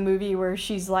scenes in the movie where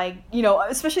she's like, you know,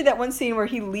 especially that one scene where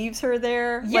he leaves her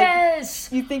there.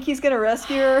 Yes! Like, you think he's going to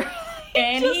rescue her.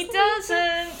 And he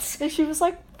doesn't. And she was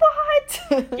like,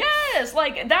 what? Yes,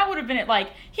 like, that would have been it. Like,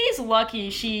 he's lucky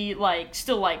she, like,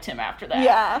 still liked him after that.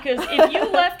 Yeah. Because if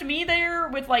you left me there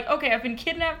with, like, okay, I've been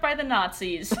kidnapped by the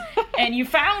Nazis, and you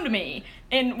found me,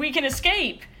 and we can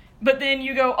escape, but then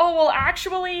you go, oh, well,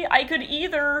 actually, I could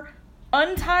either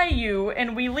untie you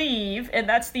and we leave, and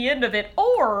that's the end of it,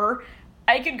 or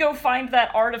I could go find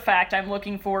that artifact I'm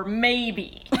looking for,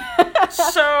 maybe.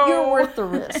 So you're worth the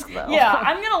risk, though. Yeah,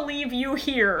 I'm gonna leave you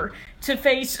here to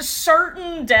face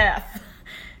certain death.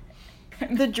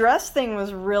 The dress thing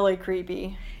was really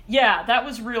creepy. Yeah, that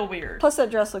was real weird. Plus,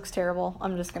 that dress looks terrible.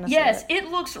 I'm just gonna say Yes, it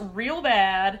looks real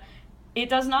bad. It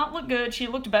does not look good. She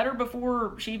looked better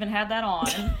before she even had that on.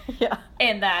 Yeah.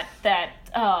 And that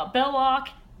Belloc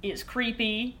is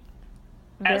creepy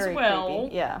as Very well.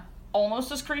 creepy. Yeah.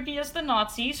 Almost as creepy as the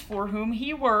Nazis for whom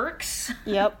he works.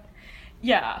 Yep.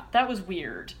 Yeah, that was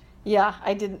weird. Yeah,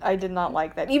 I did not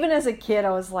like that. Even as a kid, I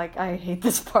was like, I hate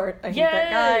this part. I hate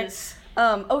that guy. Yes.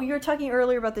 Oh, you were talking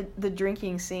earlier about the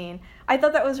drinking scene. I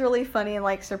thought that was really funny and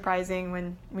like surprising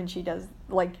when she does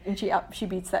like and she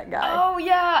beats that guy. Oh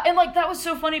yeah, and like that was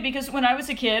so funny because when I was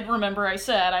a kid, remember I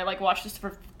said I like watched this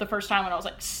for the first time when I was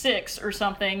like 6 or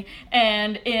something,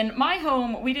 and in my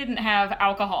home we didn't have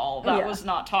alcohol. That was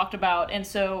not talked about, and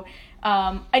so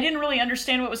I didn't really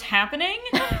understand what was happening,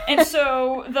 and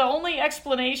so the only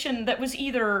explanation that was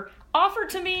either offered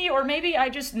to me or maybe I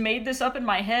just made this up in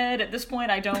my head at this point,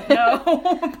 I don't know.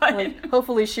 But like,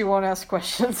 hopefully she won't ask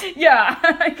questions. yeah,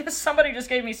 I guess somebody just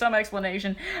gave me some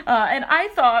explanation, and I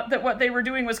thought that what they were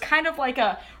doing was kind of like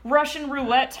a Russian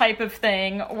roulette type of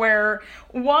thing where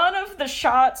one of the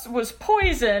shots was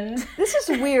poisoned. This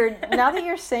is weird. Now that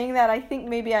you're saying that, I think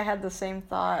maybe I had the same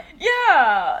thought.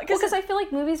 Yeah, Because I feel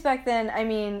like movies back then, I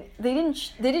mean, they didn't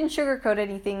sugarcoat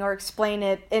anything or explain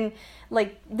it, and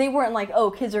like they weren't like,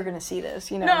 oh, kids are gonna see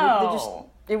this, you know? No.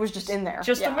 It was just in there.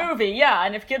 Just a movie, yeah,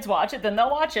 and if kids watch it, then they'll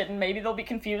watch it, and maybe they'll be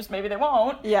confused, maybe they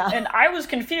won't. Yeah. And I was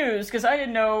confused, because I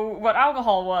didn't know what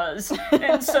alcohol was,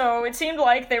 and so it seemed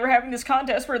like they were having this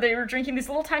contest where they were drinking these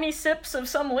little tiny sips of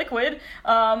some liquid,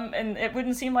 and it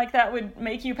wouldn't seem like that would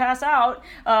make you pass out,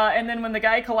 and then when the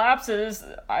guy collapses,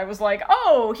 I was like,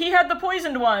 oh, he had the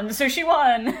poisoned one, so she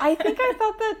won. I think I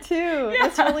thought that too. Yeah.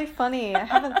 That's really funny. I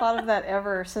haven't thought of that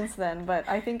ever since then, but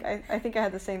I think I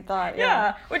had the same thought.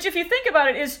 Yeah, which if you think about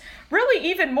it is really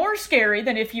even more scary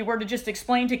than if you were to just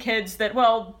explain to kids that,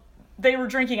 well, they were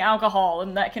drinking alcohol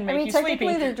and that can make you sleepy.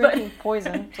 Technically they're drinking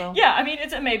poison, so. Yeah, I mean,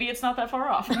 maybe it's not that far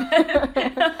off.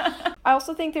 I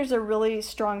also think there's a really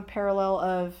strong parallel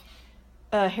of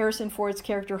Harrison Ford's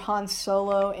character Han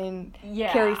Solo and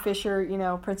Carrie Fisher, you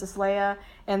know, Princess Leia,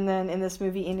 and then in this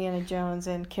movie Indiana Jones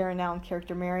and Karen Allen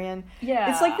character Marion. Yeah.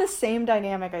 It's like the same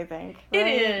dynamic, I think. Right?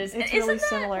 It is. It's Isn't really that,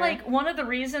 similar. like, one of the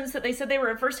reasons that they said they were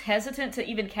at first hesitant to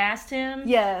even cast him?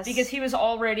 Yes. Because he was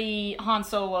already Han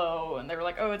Solo, and they were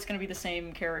like, oh, it's going to be the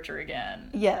same character again.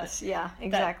 Yes, yeah,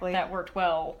 exactly. That worked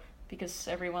well. Because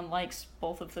everyone likes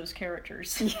both of those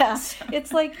characters. Yeah,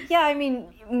 it's like, yeah, I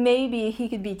mean, maybe he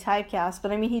could be typecast,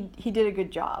 but I mean, he did a good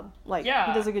job. Like, he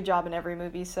does a good job in every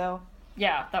movie, so.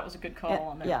 Yeah, that was a good call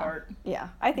on their part. Yeah,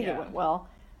 I think it went well.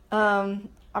 I'm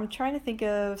trying to think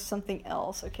of something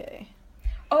else, okay.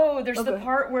 Oh, there's the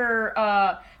part where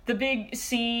the big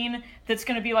scene that's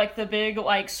going to be like the big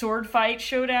like sword fight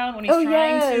showdown when he's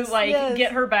trying to like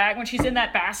get her back when she's in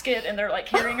that basket and they're like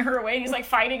carrying her away and he's like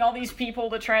fighting all these people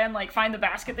to try and like find the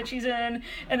basket that she's in,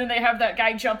 and then they have that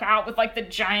guy jump out with like the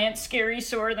giant scary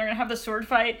sword and they're going to have the sword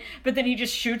fight, but then he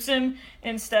just shoots him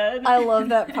instead. I love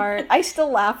that part. I still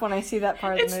laugh when I see that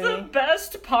part of the movie. It's the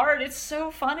best part. It's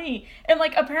so funny. And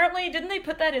like apparently didn't they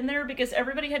put that in there because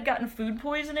everybody had gotten food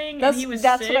poisoning and he was sick?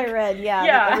 That's what I read. Yeah.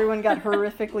 That everyone got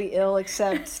horrifically ill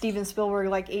except Steven Spielberg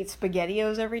like ate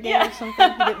SpaghettiOs every day or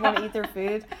something. He didn't want to eat their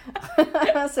food.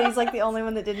 So he's like the only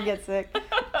one that didn't get sick.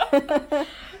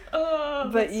 Oh,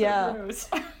 but so gross.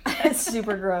 It's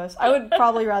super gross. I would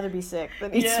probably rather be sick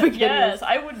than eat SpaghettiOs. Yes,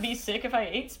 I would be sick if I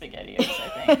ate SpaghettiOs,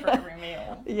 I think, for every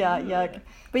meal. Yeah, yuck.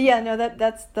 But yeah, no,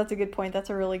 that's a good point. That's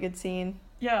a really good scene.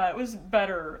 Yeah, it was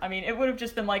better. I mean, it would have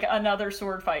just been like another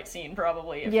sword fight scene,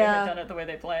 probably, if they had done it the way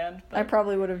they planned. But... I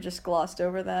probably would have just glossed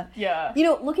over that. Yeah. You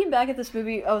know, looking back at this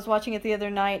movie, I was watching it the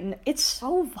other night, and it's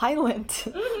so violent.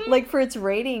 Mm-hmm. Like, for its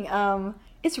rating,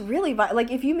 it's really violent. Like,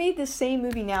 if you made this same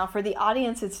movie now, for the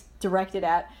audience it's directed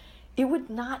at, it would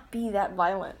not be that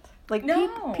violent. Like,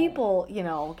 people, you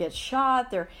know, get shot,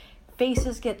 their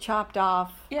faces get chopped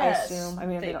off, I assume. I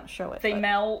mean, they don't show it. They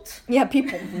melt. Yeah,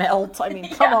 people melt. I mean,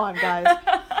 come on, guys.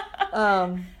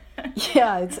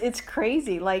 Yeah, it's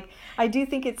crazy. Like, I do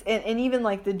think it's, and even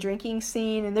like the drinking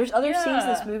scene, and there's other scenes in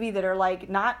this movie that are like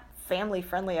not family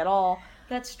friendly at all.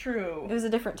 That's true. It was a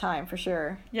different time for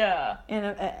sure. Yeah.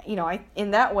 And you know,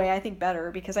 in that way, I think better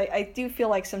because I do feel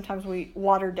like sometimes we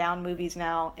water down movies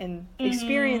now and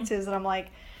experiences, and I'm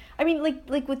like, I mean,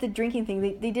 like with the drinking thing,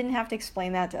 they didn't have to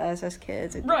explain that to us as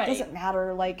kids. It doesn't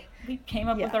matter. Like, we came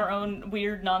up with our own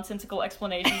weird, nonsensical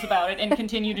explanations about it and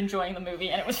continued enjoying the movie,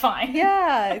 and it was fine.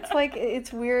 Yeah, it's like,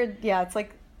 it's weird. Yeah, it's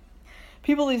like,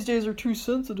 people these days are too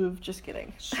sensitive. Just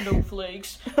kidding.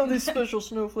 Snowflakes. These special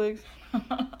snowflakes.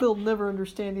 They'll never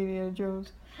understand Indiana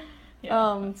Jones.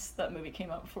 Yeah, that movie came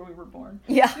out before we were born.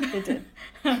 Yeah, it did.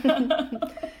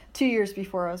 2 years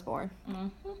before I was born.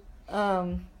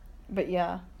 Mm-hmm. But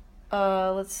yeah.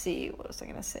 Let's see. What was I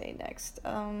gonna say next?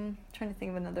 Trying to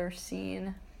think of another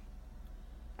scene.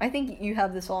 I think you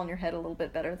have this all in your head a little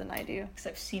bit better than I do. Because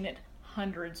I've seen it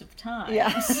hundreds of times. Yeah.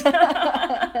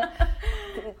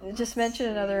 Just mention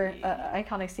another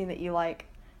iconic scene that you like.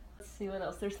 Let's see what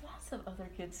else. There's lots of other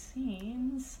good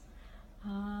scenes.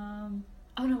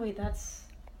 Oh no, wait, that's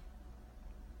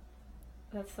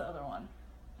the other one.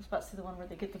 I was about to say the one where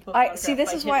they get the book See,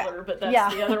 this is Hitler, why, but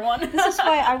that's the other one. This is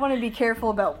why I want to be careful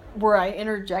about where I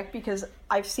interject, because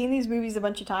I've seen these movies a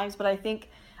bunch of times, but I think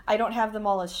I don't have them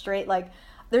all as straight. Like,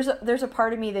 there's a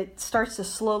part of me that starts to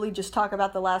slowly just talk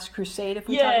about The Last Crusade if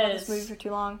we talk about this movie for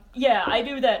too long. Yeah, I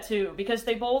do that too, because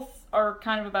they both are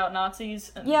kind of about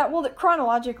Nazis. And... Yeah, well,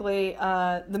 chronologically,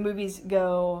 the movies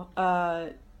go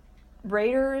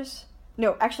Raiders...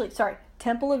 No, actually, sorry,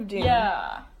 Temple of Doom.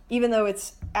 Yeah. Even though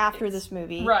it's after this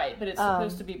movie. Right, but it's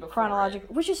supposed to be before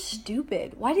chronological, which is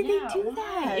stupid. Why did they do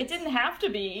that? It didn't have to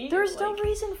be. There's no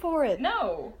reason for it.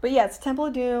 No. But yeah, it's Temple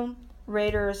of Doom,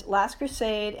 Raiders, Last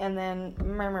Crusade, and then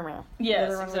yes, the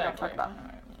other one exactly. we don't talk about.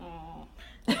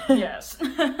 Yes.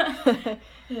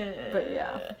 But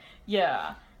yeah.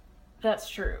 Yeah. That's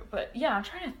true. But yeah, I'm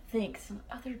trying to think some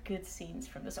other good scenes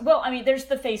from this. Well, I mean, there's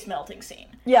the face melting scene.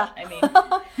 Yeah. I mean,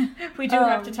 we do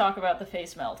have to talk about the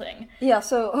face melting. Yeah,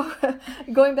 so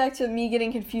going back to me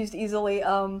getting confused easily,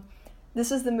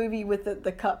 this is the movie with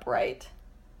the cup, right?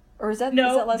 Or is that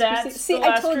Last Crusade? See,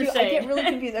 I told you, I get really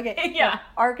confused. Okay, yeah.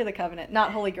 Ark of the Covenant,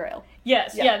 not Holy Grail.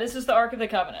 Yes, yeah, this is the Ark of the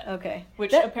Covenant. Okay.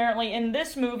 Which apparently in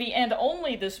this movie, and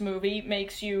only this movie,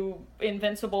 makes you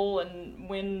invincible and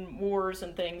win wars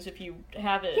and things if you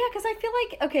have it. Yeah, because I feel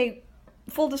like, okay,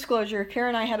 full disclosure, Kara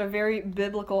and I had a very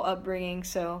biblical upbringing,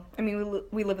 so, I mean,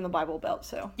 we live in the Bible Belt,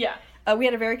 so. Yeah. We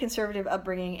had a very conservative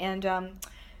upbringing, and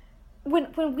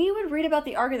when we would read about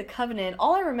the Ark of the Covenant,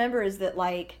 all I remember is that,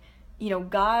 like, you know,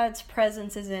 God's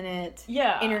presence is in it.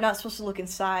 Yeah. And you're not supposed to look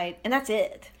inside. And that's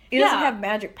it. It doesn't have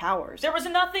magic powers. There was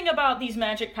nothing about these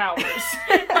magic powers.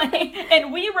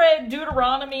 And we read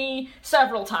Deuteronomy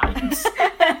several times.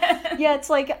 Yeah, it's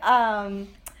like,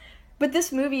 but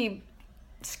this movie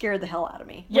scared the hell out of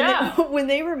me. When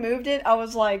they removed it, I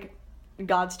was like,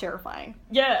 God's terrifying.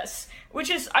 Yes. Which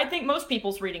is, I think, most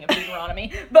people's reading of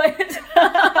Deuteronomy, but...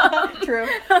 True.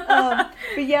 But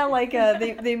yeah, like,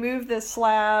 they move this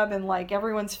slab, and, like,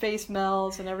 everyone's face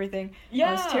melts and everything.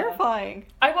 Yeah. It was terrifying.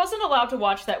 I wasn't allowed to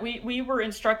watch that. We were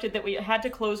instructed that we had to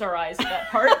close our eyes at that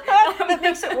part. That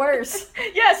makes it worse.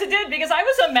 Yes, it did, because I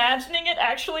was imagining it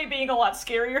actually being a lot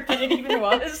scarier than it even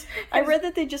was. I read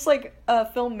that they just, like,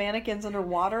 film mannequins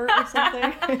underwater or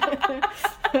something.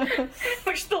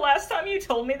 Which, the last time you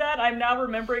told me that, I'm now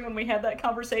remembering when we had that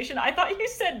conversation, I thought you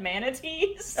said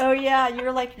manatees. Oh yeah, you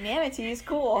were like, manatees,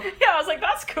 cool. Yeah, I was like,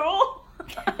 that's cool.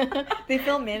 They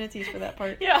filmed manatees for that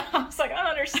part. Yeah, I was like, I don't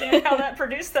understand how that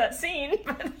produced that scene,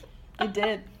 but... It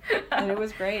did, and it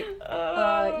was great.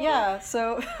 Yeah,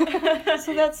 so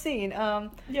that scene.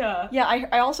 Yeah. Yeah,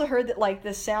 I also heard that, like,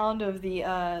 the sound of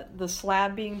the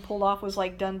slab being pulled off was,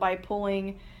 like, done by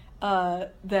pulling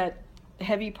that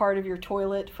heavy part of your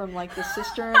toilet from, like, the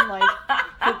cistern, like,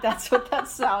 that's what that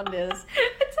sound is.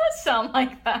 It does sound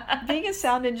like that. Being a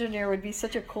sound engineer would be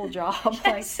such a cool job.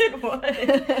 Yes, it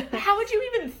would. How would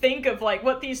you even think of, like,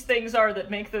 what these things are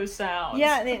that make those sounds?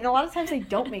 Yeah, and a lot of times they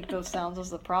don't make those sounds is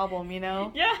the problem, you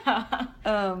know? Yeah.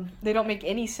 They don't make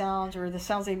any sounds, or the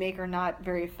sounds they make are not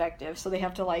very effective, so they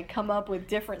have to, like, come up with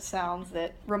different sounds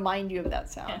that remind you of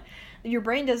that sound. Yeah. Your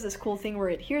brain does this cool thing where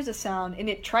it hears a sound and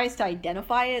it tries to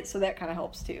identify it, so that kind of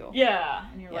helps too. Yeah,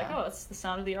 and you're like, oh, that's the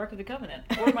sound of the Ark of the Covenant,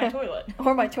 or my toilet.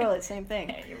 Or my toilet, same thing.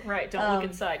 Yeah, you're right, don't look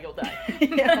inside, you'll die.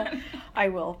 Yeah, I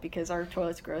will, because our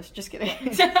toilet's gross. Just kidding.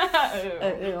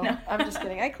 Ew. No. I'm just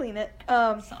kidding. I clean it.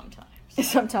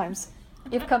 Sometimes.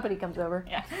 If company comes over.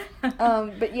 Yeah.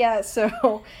 But yeah,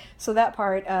 so that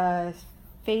part,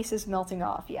 face is melting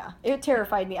off, yeah. It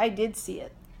terrified me. I did see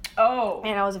it. Oh.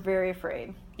 And I was very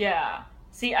afraid. Yeah.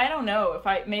 See, I don't know.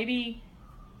 Maybe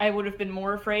I would have been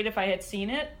more afraid if I had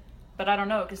seen it, but I don't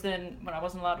know, because then when I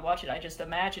wasn't allowed to watch it, I just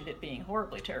imagined it being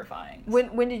horribly terrifying.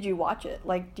 When did you watch it?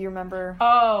 Like, do you remember?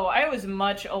 Oh, I was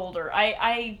much older.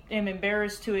 I am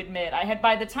embarrassed to admit.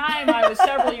 By the time I was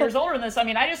several years older than this, I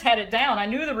mean, I just had it down. I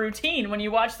knew the routine. When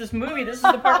you watch this movie, this is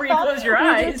the part where you close your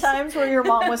eyes. Were there times where your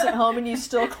mom wasn't home and you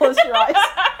still closed your eyes?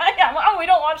 Yeah, oh, we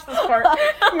don't watch this part.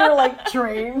 You were like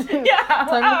trained. Yeah.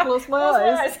 Time to close my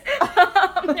eyes.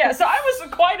 Yeah, so I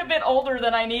was quite a bit older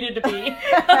than I needed to be.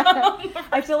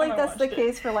 I feel like that's the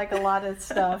case for, like, a lot of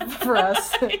stuff for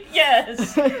us.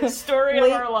 Yes. Story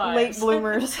of our lives. Late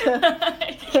bloomers.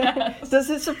 Yes. Does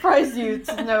it surprise you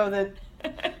to know that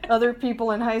other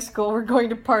people in high school were going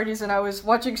to parties and I was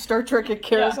watching Star Trek at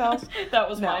Kara's house. That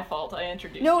was No. my fault. I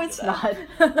introduced No, you it's to that.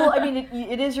 not. Well, I mean,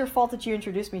 it is your fault that you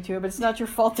introduced me to it, but it's not your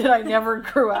fault that I never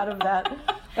grew out of that.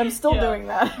 I'm still Yeah. doing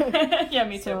that. Yeah,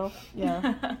 me too. So,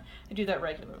 yeah. I do that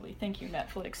regularly. Thank you,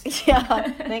 Netflix. Yeah,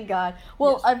 thank God.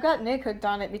 Well, Yes. I've got Nick hooked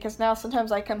on it because now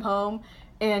sometimes I come home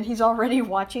and he's already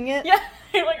watching it. Yeah,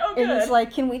 you're like, oh, good. And he's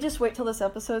like, "Can we just wait till this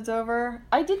episode's over?"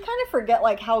 I did kind of forget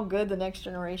like how good The Next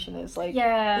Generation is. Like,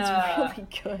 yeah, it's really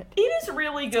good. it is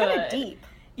really good. Kind of deep.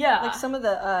 Yeah, Like some of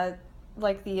the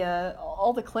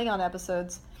all the Klingon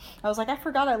episodes. I was like, I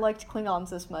forgot I liked Klingons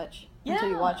this much until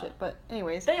you watch Yeah. it. But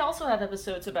anyways. They also have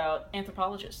episodes about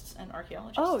anthropologists and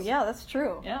archaeologists. Oh yeah, that's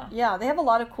true. Yeah. Yeah, they have a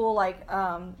lot of cool like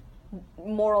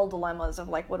moral dilemmas of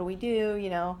like, what do we do? You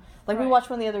know, like we Right. watched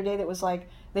one the other day that was like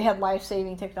they had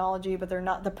life-saving technology, but they're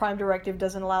not. The Prime Directive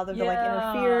doesn't allow them to like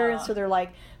interfere, and so they're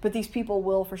like, but these people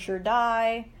will for sure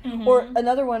die. Mhm. Or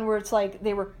another one where it's like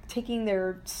they were taking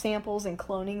their samples and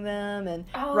cloning them, and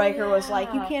Oh, Riker was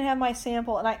like, "You yeah. can't have my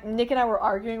sample," and Nick and I were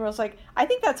arguing. Where I was like, "I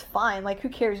think that's fine. Like, who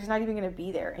cares? He's not even going to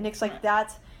be there." And Nick's like, Right.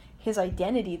 "That's his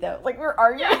identity, though." Like we're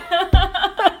arguing.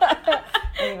 Yeah.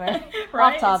 Anyway,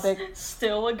 Right? off topic. It's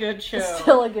still a good show.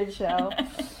 Still a good show.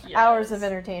 Yes. Hours of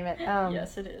entertainment.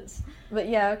 Yes, it is. But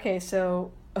yeah, okay,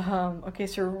 so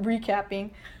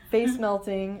recapping, face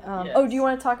melting. Oh, do you Yes.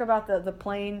 want to talk about the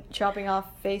plane chopping off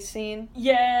face scene?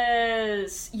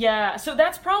 Yes, yeah. So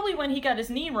that's probably when he got his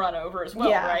knee run over as well,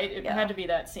 Yeah, right? It yeah. had to be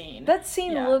that scene. That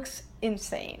scene Yeah. looks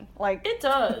insane. Like It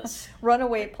does.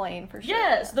 runaway plane for sure.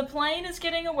 Yes, the plane is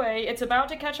getting away. It's about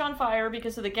to catch on fire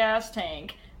because of the gas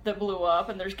tank that blew up,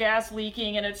 and there's gas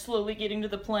leaking, and it's slowly getting to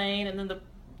the plane, and then the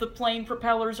plane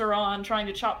propellers are on trying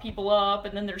to chop people up,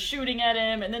 and then they're shooting at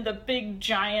him, and then the big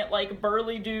giant like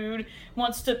burly dude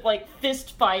wants to like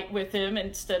fist fight with him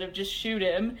instead of just shoot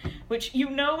him, which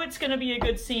you know it's going to be a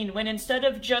good scene when instead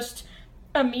of just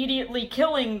immediately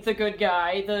killing the good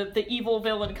guy, the evil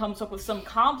villain comes up with some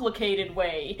complicated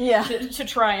way Yeah. to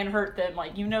try and hurt them.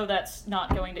 Like, you know that's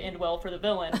not going to end well for the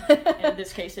villain. In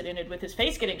this case, it ended with his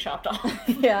face getting chopped off.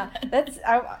 Yeah,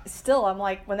 I'm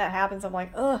like, when that happens, I'm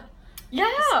like, ugh, Yeah.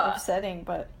 it's upsetting,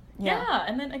 but Yeah. yeah.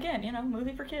 And then again,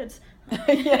 movie for kids.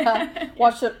 Yeah,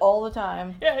 watched it all the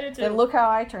time. Yeah, I did too. And look how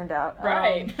I turned out.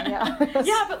 Right. Yeah.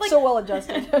 Yeah, but, like- so well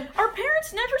adjusted. Our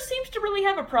parents never seems to really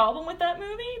have a problem with that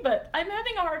movie, but I'm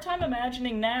having a hard time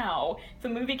imagining now if a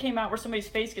movie came out where somebody's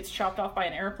face gets chopped off by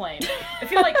an airplane. I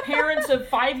feel like parents of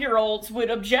 5-year-olds would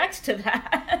object to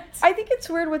that. I think it's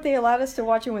weird what they allowed us to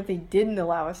watch and what they didn't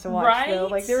allow us to watch, though.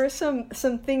 Right? Like, there were some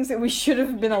things that we should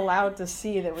have been allowed to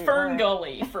see that we Fern weren't.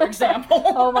 Gully, for example.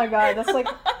 Oh my god, that's like,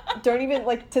 don't even,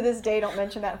 like, to this day, don't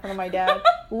mention that in front of my dad.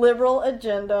 Liberal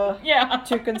agenda Yeah.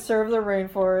 to conserve the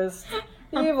rainforest.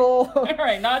 Evil. All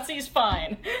right, Nazis,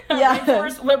 fine. Yeah.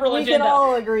 Rainforest liberal We agenda. can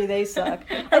all agree they suck.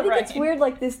 I think it's Right. weird,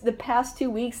 like, the past 2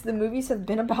 weeks, the movies have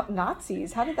been about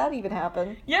Nazis. How did that even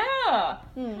happen? Yeah. I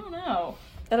don't know.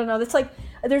 I don't know. It's like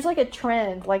there's like a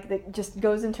trend like that just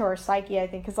goes into our psyche. I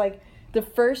think because like the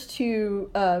first two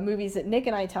movies that Nick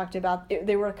and I talked about,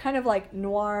 they were kind of like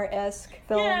noir-esque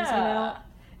films, Yeah. you know.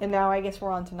 And now I guess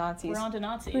we're on to Nazis. We're on to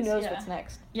Nazis. Who knows yeah. what's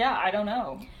next? Yeah, I don't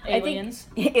know. I think- Aliens.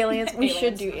 aliens. We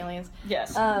should Aliens. do aliens.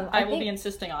 Yes. I I will think- be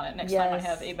insisting on it next time I Yes.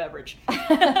 have a beverage.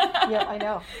 Yeah, I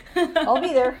know. I'll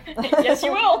be there. Yes,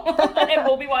 you will. And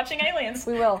we'll be watching Aliens.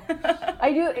 We will.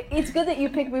 I do. It's good that you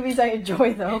pick movies I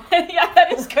enjoy, though. Yeah,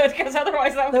 that is good, because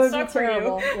otherwise that That would would be suck for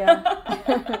terrible. you.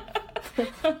 Yeah.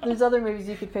 There's other movies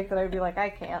you could pick that I'd be like,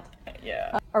 I can't.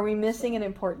 Yeah. Are we missing an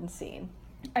important scene?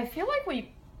 I feel like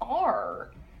we are.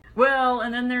 Well,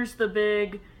 and then there's the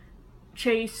big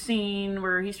chase scene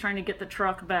where he's trying to get the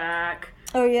truck back.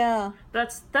 Oh yeah.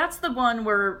 That's the one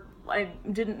where I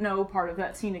didn't know part of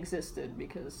that scene existed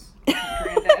because my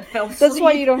granddad fell asleep. That's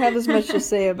why you don't have as much to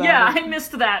say about Yeah, it. I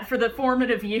missed that for the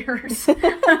formative years.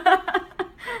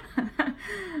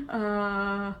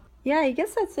 Yeah, I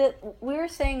guess that's it. We were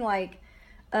saying like,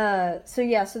 so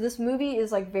this movie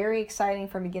is like very exciting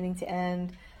from beginning to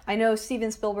end. I know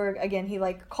Steven Spielberg, again, he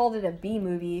like called it a B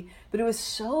movie, but it was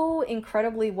so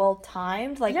incredibly well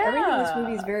timed. Like everything in this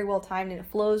movie is very well timed and it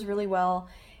flows really well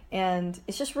and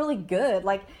it's just really good.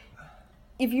 Like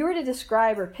if you were to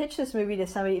describe or pitch this movie to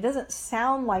somebody, it doesn't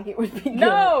sound like it would be good.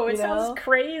 No, it you know? sounds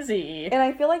crazy. And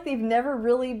I feel like they've never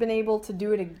really been able to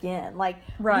do it again. Like,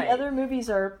 Right. the other movies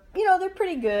are, they're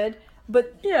pretty good,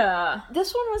 but Yeah.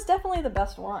 this one was definitely the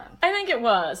best one. I think it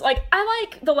was. Like, I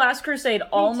like The Last Crusade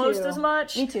almost too. as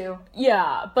much. Me too.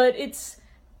 Yeah, but it's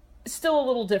still a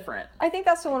little different. I think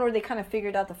that's the one where they kind of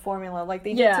figured out the formula. Like,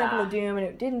 they did Yeah. Temple of Doom, and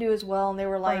it didn't do as well, and they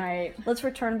were like, Right. let's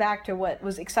return back to what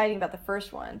was exciting about the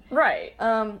first one. Right.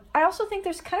 I also think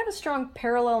there's kind of a strong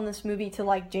parallel in this movie to,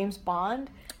 like, James Bond.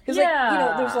 Because, Yeah. like, you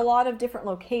know, there's a lot of different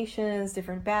locations,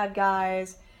 different bad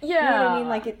guys. Yeah. You know what I mean?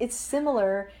 Like, it's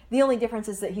similar. The only difference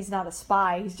is that he's not a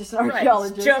spy. He's just an Right.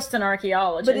 archaeologist. Just an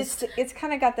archaeologist. But it's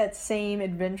kind of got that same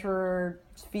adventurer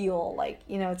feel. Like,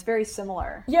 you know, it's very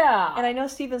similar. Yeah. And I know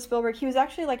Steven Spielberg, he was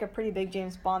actually, like, a pretty big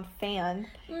James Bond fan,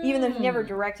 even though he never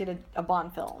directed a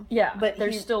Bond film. Yeah, But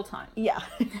there's still time. Yeah.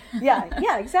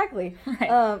 yeah, exactly.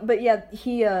 Right. But yeah,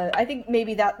 he, I think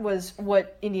maybe that was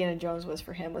what Indiana Jones was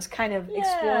for him, was kind of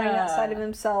exploring that side of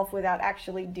himself without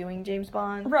actually doing James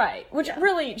Bond. Right, which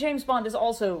really, James Bond is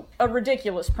also a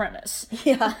ridiculous premise.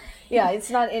 Yeah, it's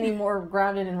not any more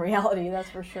grounded in reality, that's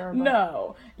for sure. But...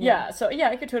 No. Yeah, so yeah,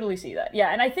 I could totally see that.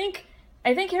 Yeah, and I think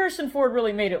Harrison Ford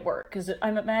really made it work, because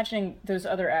I'm imagining those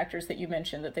other actors that you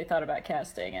mentioned that they thought about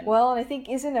casting. And Well, and I think,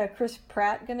 isn't Chris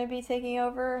Pratt going to be taking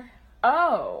over?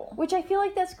 Oh. Which I feel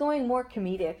like that's going more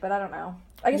comedic, but I don't know.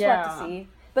 I guess we'll have to see.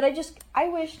 But I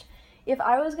wished, if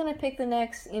I was going to pick the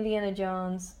next Indiana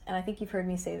Jones, and I think you've heard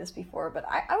me say this before, but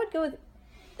I would go with,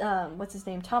 what's his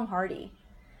name, Tom Hardy.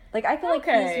 Like, I feel like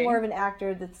he's more of an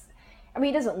actor that's, I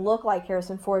mean, he doesn't look like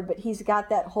Harrison Ford, but he's got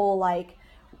that whole, like,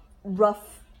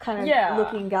 rough kind of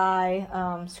looking guy,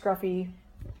 scruffy.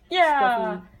 Yeah.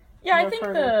 Scruffy Yeah, I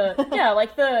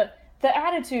think the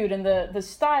attitude and the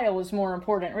style is more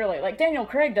important, really. Like, Daniel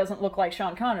Craig doesn't look like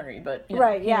Sean Connery, but he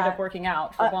ended up working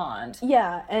out for Bond.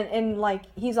 Yeah, and like,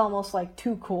 he's almost, like,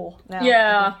 too cool now.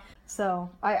 Yeah. So,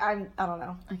 I don't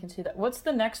know. I can see that. What's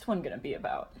the next one going to be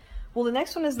about? Well, the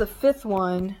next one is the fifth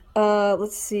one.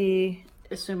 Let's see.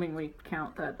 Assuming we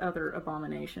count that other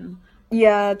abomination.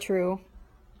 Yeah, true.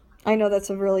 I know that's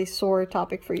a really sore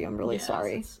topic for you. I'm really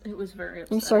sorry. It was very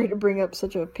upsetting. I'm sorry to bring up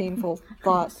such a painful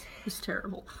thought. It was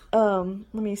terrible.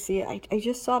 Let me see. I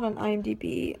just saw it on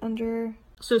IMDb under...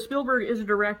 So Spielberg is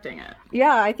directing it.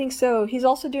 Yeah, I think so. He's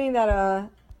also doing that,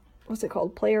 what's it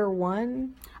called? Player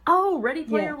One? Oh, Ready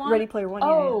Player One? Ready Player One,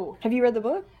 Oh. Yeah. Have you read the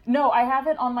book? No, I have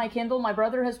it on my Kindle. My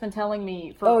brother has been telling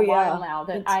me for a while now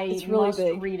that it's really must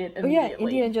big. Read it immediately. Oh yeah,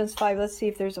 Indiana Jones 5. Let's see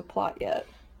if there's a plot yet.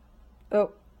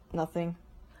 Oh, nothing.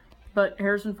 But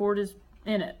Harrison Ford is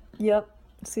in it. Yep.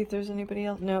 Let's see if there's anybody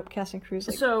else. Nope, cast and crew's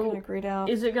like kind of grayed out.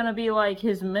 Is it going to be like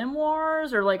his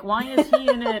memoirs, or like why is he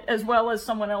in it as well as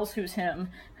someone else who's him?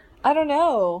 I don't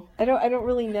know. I don't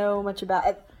really know much about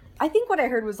it. I think what I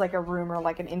heard was like a rumor,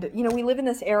 like you know, we live in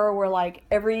this era where like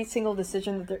every single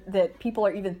decision that people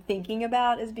are even thinking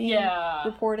about is being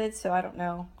reported. So I don't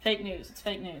know. Fake news. It's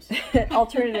fake news.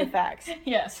 Alternative facts.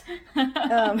 Yes.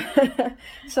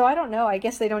 So I don't know. I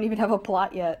guess they don't even have a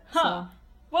plot yet. Huh. So.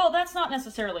 Well, that's not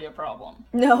necessarily a problem.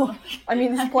 No. I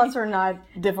mean, these plots are not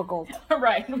difficult.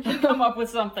 Right. We can come up with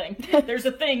something. There's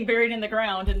a thing buried in the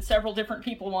ground and several different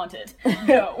people want it.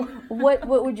 Go. What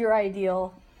would your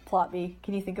ideal plot be?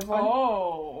 Can you think of one?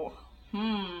 Oh.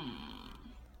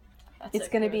 It's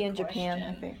going to be in Japan,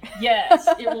 I think. Yes,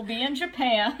 it will be in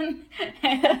Japan.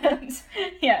 And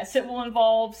yes, it will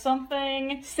involve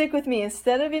something. Stick with me.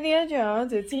 Instead of Indiana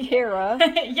Jones, it's Kara.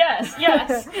 Yes.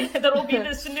 That'll be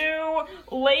this new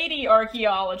lady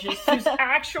archaeologist who's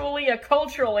actually a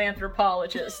cultural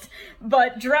anthropologist,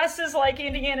 but dresses like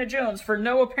Indiana Jones for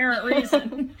no apparent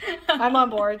reason. I'm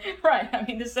on board. Right. I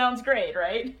mean, this sounds great,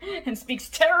 right? And speaks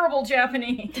terrible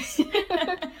Japanese.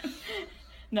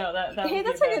 No, that Hey,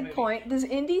 that's a good movie. point. Does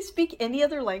Indy speak any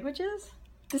other languages?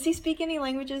 Does he speak any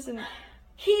languages?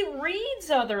 He reads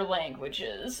other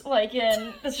languages, like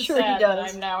in this is Sure sad he that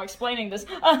does. I'm now explaining this.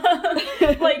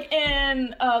 Like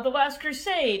in The Last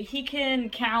Crusade, he can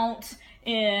count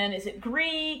in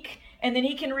Greek, and then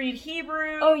he can read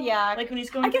Hebrew. Oh yeah, like when he's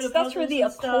going. I guess through the that's where the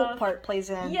puzzles and occult stuff. part plays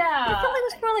in. Yeah, I felt like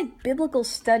it was more like biblical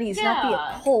studies, not the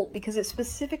Yeah. occult, because it's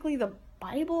specifically the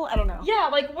Bible. I don't know. Yeah,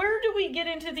 like where do we get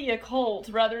into the occult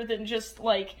rather than just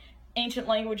like ancient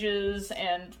languages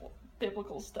and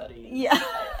biblical studies? Yeah.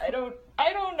 I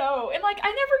don't know. And like I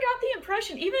never got the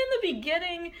impression, even in the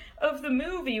beginning of the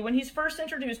movie when he's first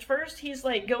introduced, he's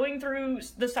like going through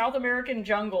the South American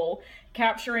jungle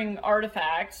capturing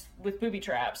artifacts with booby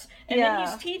traps, and then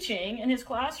he's teaching in his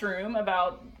classroom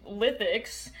about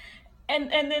lithics,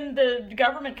 and then the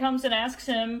government comes and asks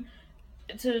him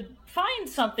to find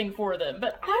something for them.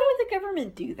 But Why would the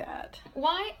government do that?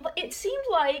 why? It seemed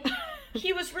like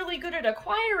he was really good at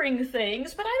acquiring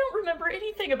things, but I don't remember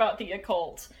anything about the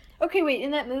occult. Okay, wait.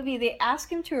 In that movie, they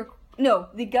ask him to. No,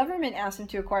 the government asked him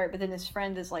to acquire it, but then his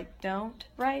friend is like, "Don't,"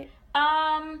 right?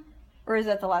 Or is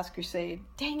that The Last Crusade?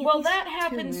 Dang it. Well, these that two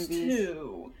happens movies.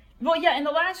 too. Well, yeah, in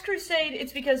The Last Crusade,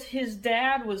 it's because his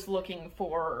dad was looking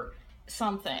for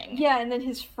something. Yeah, and then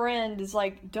his friend is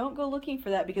like, don't go looking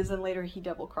for that, because then later he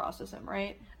double crosses him,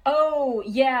 right? Oh,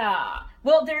 yeah.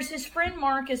 Well, there's his friend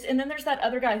Marcus, and then there's that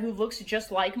other guy who looks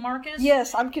just like Marcus.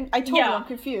 Yes, I told you I'm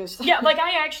confused. Yeah, like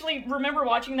I actually remember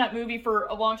watching that movie for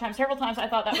a long time. Several times I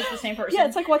thought that was the same person. Yeah,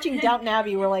 it's like watching Downton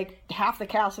Abbey where like half the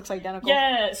cast looks identical.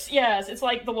 Yes. It's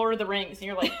like The Lord of the Rings, and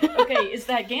you're like, okay, is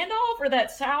that Gandalf or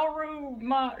that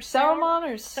Saruman? Saruman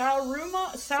or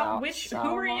Saruma?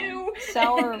 Who are you?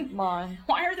 Saruman.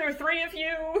 Why are there three of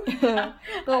you?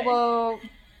 Bilbo.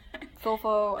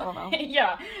 Filfo, I don't know.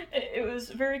 Yeah, it was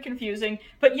very confusing.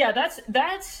 But yeah,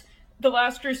 that's The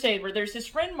Last Crusade, where there's his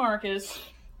friend Marcus,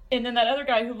 and then that other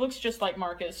guy who looks just like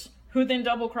Marcus, who then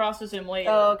double crosses him later.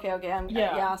 Oh, okay.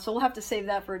 Yeah, so we'll have to save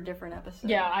that for a different episode.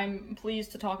 Yeah, I'm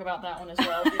pleased to talk about that one as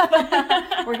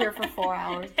well. We're here for 4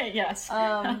 hours. Yes.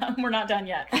 We're not done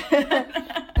yet.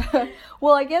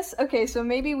 Well, I guess, okay, so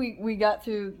maybe we got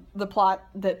through the plot,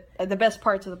 the best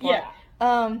parts of the plot.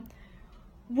 Yeah.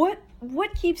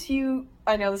 What keeps you?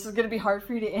 I know this is going to be hard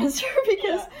for you to answer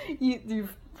because you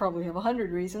probably have 100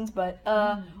 reasons, but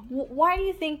why do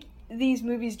you think these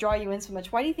movies draw you in so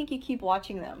much? Why do you think you keep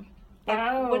watching them?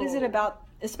 Like, what is it about,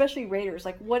 especially Raiders?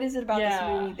 Like, what is it about this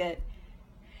movie that?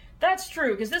 That's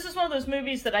true, because this is one of those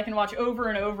movies that I can watch over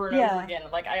and over and over again.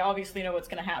 Like, I obviously know what's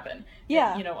going to happen.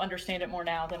 Yeah. And, understand it more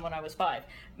now than when I was 5.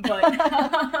 But,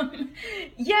 I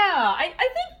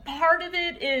think part of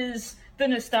it is the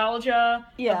nostalgia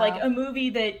of, like, a movie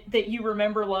that you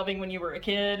remember loving when you were a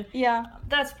kid. Yeah.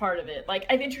 That's part of it. Like,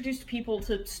 I've introduced people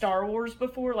to Star Wars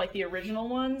before, like the original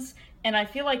ones, and I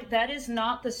feel like that is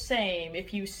not the same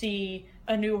if you see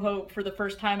A New Hope for the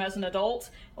first time as an adult.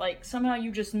 Like, somehow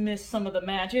you just miss some of the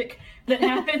magic that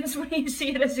happens when you see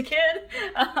it as a kid.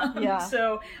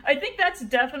 So I think that's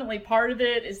definitely part of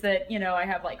it, is that, I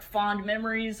have, like, fond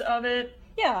memories of it.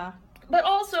 Yeah. But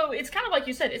also, it's kind of like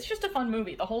you said, it's just a fun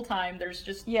movie the whole time. There's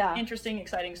just interesting,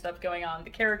 exciting stuff going on.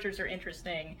 The characters are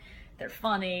interesting. They're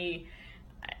funny.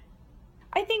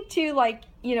 I think, too, like,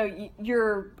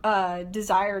 your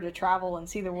desire to travel and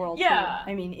see the world, too.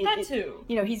 I mean, that too.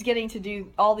 He's getting to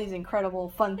do all these incredible,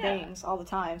 fun things all the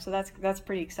time, so that's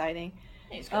pretty exciting.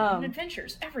 He's got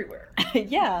adventures everywhere.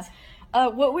 Yeah.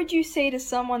 What would you say to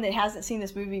someone that hasn't seen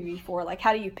this movie before? Like,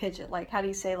 how do you pitch it? Like, how do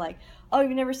you say, like, oh,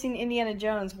 you've never seen Indiana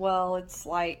Jones? Well, it's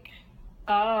like...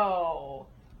 Oh...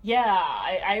 Yeah,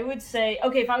 I would say,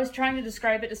 okay, if I was trying to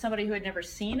describe it to somebody who had never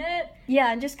seen it...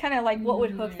 Yeah, and just kind of like, what would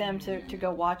hook them to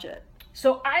go watch it?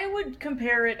 So I would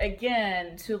compare it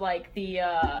again to, like, the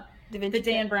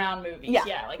Dan Brown movies.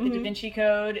 Yeah, like the Da Vinci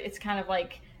Code. It's kind of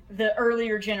like the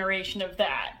earlier generation of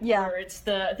that. Yeah. Where it's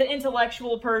the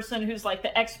intellectual person who's, like,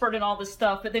 the expert in all this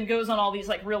stuff, but then goes on all these,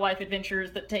 like, real-life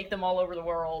adventures that take them all over the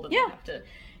world. And they have to,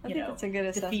 that's a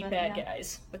good defeat bad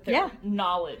guys with their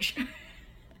knowledge.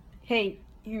 Hey...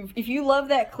 If you love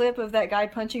that clip of that guy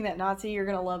punching that Nazi, you're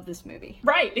gonna love this movie.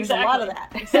 Right, exactly. There's a lot of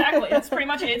that. Exactly. That's pretty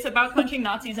much it. It's about punching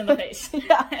Nazis in the face.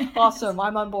 Yeah, awesome.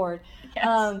 I'm on board. Yes.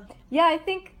 I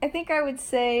think I would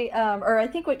say, or I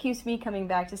think what keeps me coming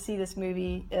back to see this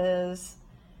movie is,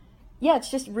 it's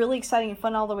just really exciting and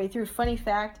fun all the way through. Funny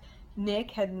fact,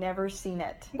 Nick had never seen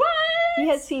it. What? He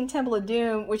had seen Temple of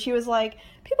Doom, which he was like,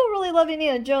 people really love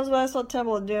Indiana Jones, but I saw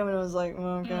Temple of Doom, and it was like,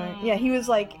 okay. Yeah, he was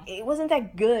like, it wasn't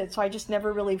that good, so I just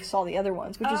never really saw the other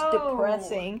ones, which is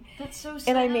depressing. That's so sad.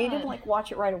 And I made him, like,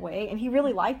 watch it right away, and he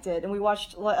really liked it, and we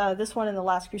watched this one in The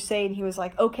Last Crusade, and he was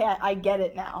like, okay, I get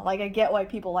it now. Like, I get why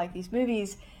people like these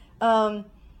movies. I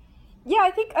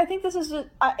think this is,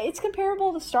 it's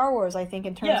comparable to Star Wars, I think,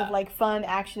 in terms of, like, fun,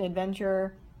 action,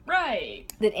 adventure.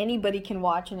 Right. That anybody can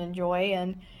watch and enjoy,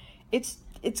 and it's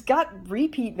got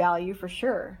repeat value for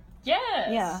sure. Yes.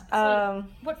 Yeah. Like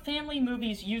what family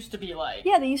movies used to be like.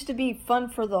 Yeah, they used to be fun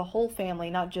for the whole family,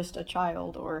 not just a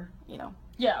child or,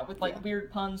 Yeah, with like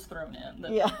weird puns thrown in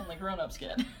that only grown-ups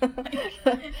get.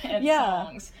 And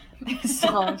songs.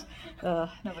 Songs.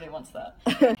 Nobody wants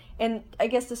that. And I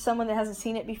guess to someone that hasn't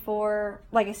seen it before,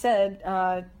 like I said,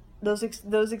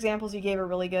 those examples you gave are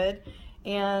really good.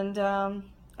 And,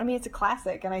 it's a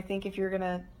classic, and I think if you're going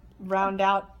to round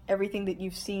out everything that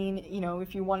you've seen,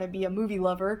 if you want to be a movie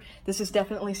lover, this is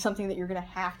definitely something that you're going to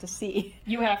have to see.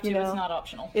 You have to. It's not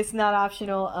optional. It's not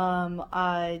optional.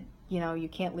 You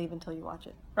can't leave until you watch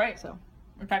it. Right. So,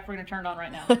 In fact, we're going to turn it on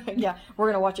right now. Yeah, we're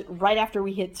going to watch it right after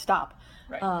we hit stop.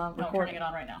 Right. No, I'm turning it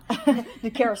on right now.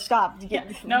 Kara, stop. Yeah.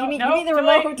 Give No, me no, the too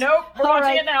remote. late. Nope, we're All watching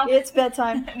right, it now. it's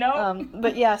bedtime. No.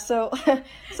 But yeah, so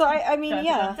I mean,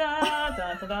 yeah.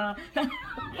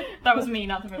 That was me,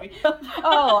 not the movie.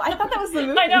 Oh, I thought that was the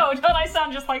movie. I know, don't I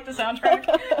sound just like the soundtrack?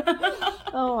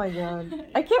 Oh my god.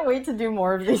 I can't wait to do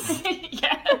more of these.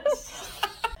 Yes.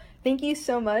 Thank you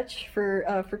so much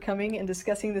for coming and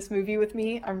discussing this movie with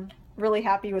me. I'm really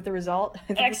happy with the result.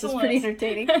 I think this is pretty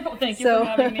entertaining. Well, thank you for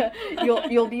having me.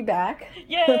 you'll be back.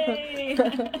 Yay!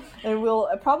 And we'll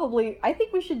probably I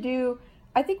think we should do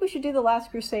The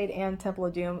Last Crusade and Temple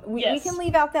of Doom. We can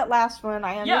leave out that last one.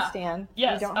 I understand.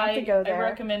 Yes, we don't have to go there. I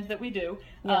recommend that we do.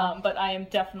 Yeah. But I am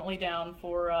definitely down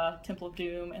for Temple of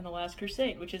Doom and The Last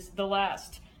Crusade, which is the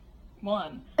last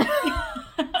one.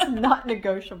 It's not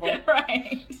negotiable.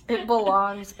 Right. It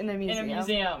belongs in a museum. In a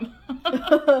museum.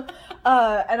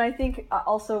 And I think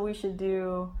also we should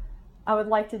do. I would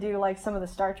like to do like some of the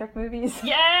Star Trek movies.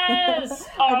 Yes!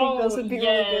 I think those would be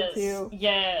really good too.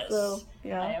 Yes. So,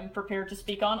 yeah. I am prepared to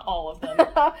speak on all of them.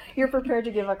 You're prepared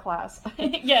to give a class.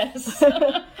 Yes.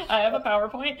 I have a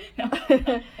PowerPoint. No,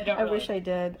 I don't I really. wish I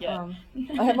did. Yeah.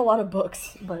 I have a lot of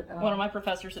books, but one of my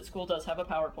professors at school does have a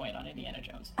PowerPoint on Indiana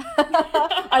Jones.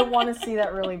 I want to see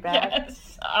that really bad.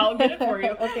 Yes, I'll get it for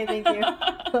you. Okay, thank you.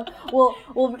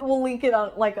 We'll link it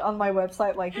on my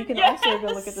website. Like you can also go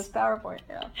look at this PowerPoint.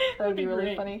 Yeah, that would be really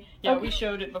great. funny. Yeah, Okay. we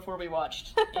showed it before we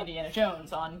watched Indiana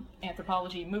Jones on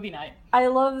Anthropology Movie Night. I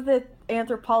love that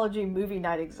Anthropology Movie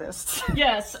Night exists.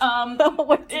 Yes,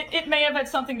 it may have had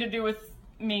something to do with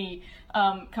me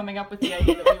coming up with the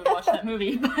idea that we would watch that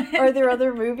movie. But Are there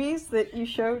other movies that you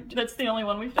showed? that's the only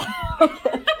one we've done.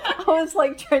 Okay. I was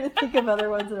like trying to think of other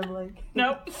ones, and I'm like,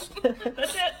 Nope,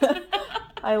 that's it.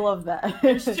 I love that.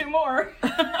 There's 2 more.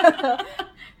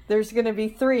 There's going to be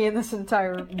 3 in this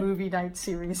entire movie night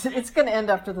series. It's going to end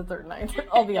after the 3rd night,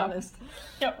 I'll be honest.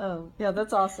 Yep. Yeah,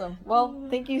 that's awesome. Well,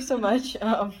 thank you so much.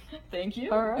 Thank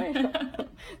you. All right.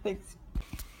 Thanks.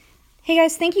 Hey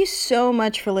guys, thank you so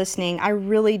much for listening. I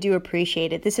really do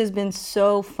appreciate it. This has been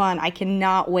so fun. I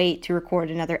cannot wait to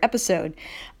record another episode.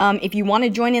 If you want to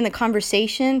join in the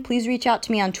conversation, please reach out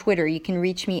to me on Twitter. You can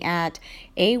reach me at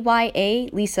AYA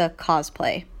Lisa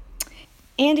Cosplay.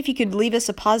 And if you could leave us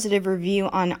a positive review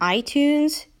on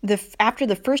iTunes, after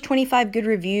the first 25 good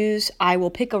reviews, I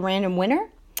will pick a random winner.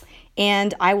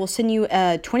 And I will send you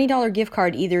a $20 gift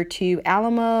card either to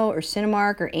Alamo or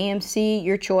Cinemark or AMC,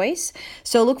 your choice.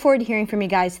 So look forward to hearing from you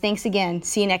guys. Thanks again.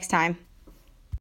 See you next time.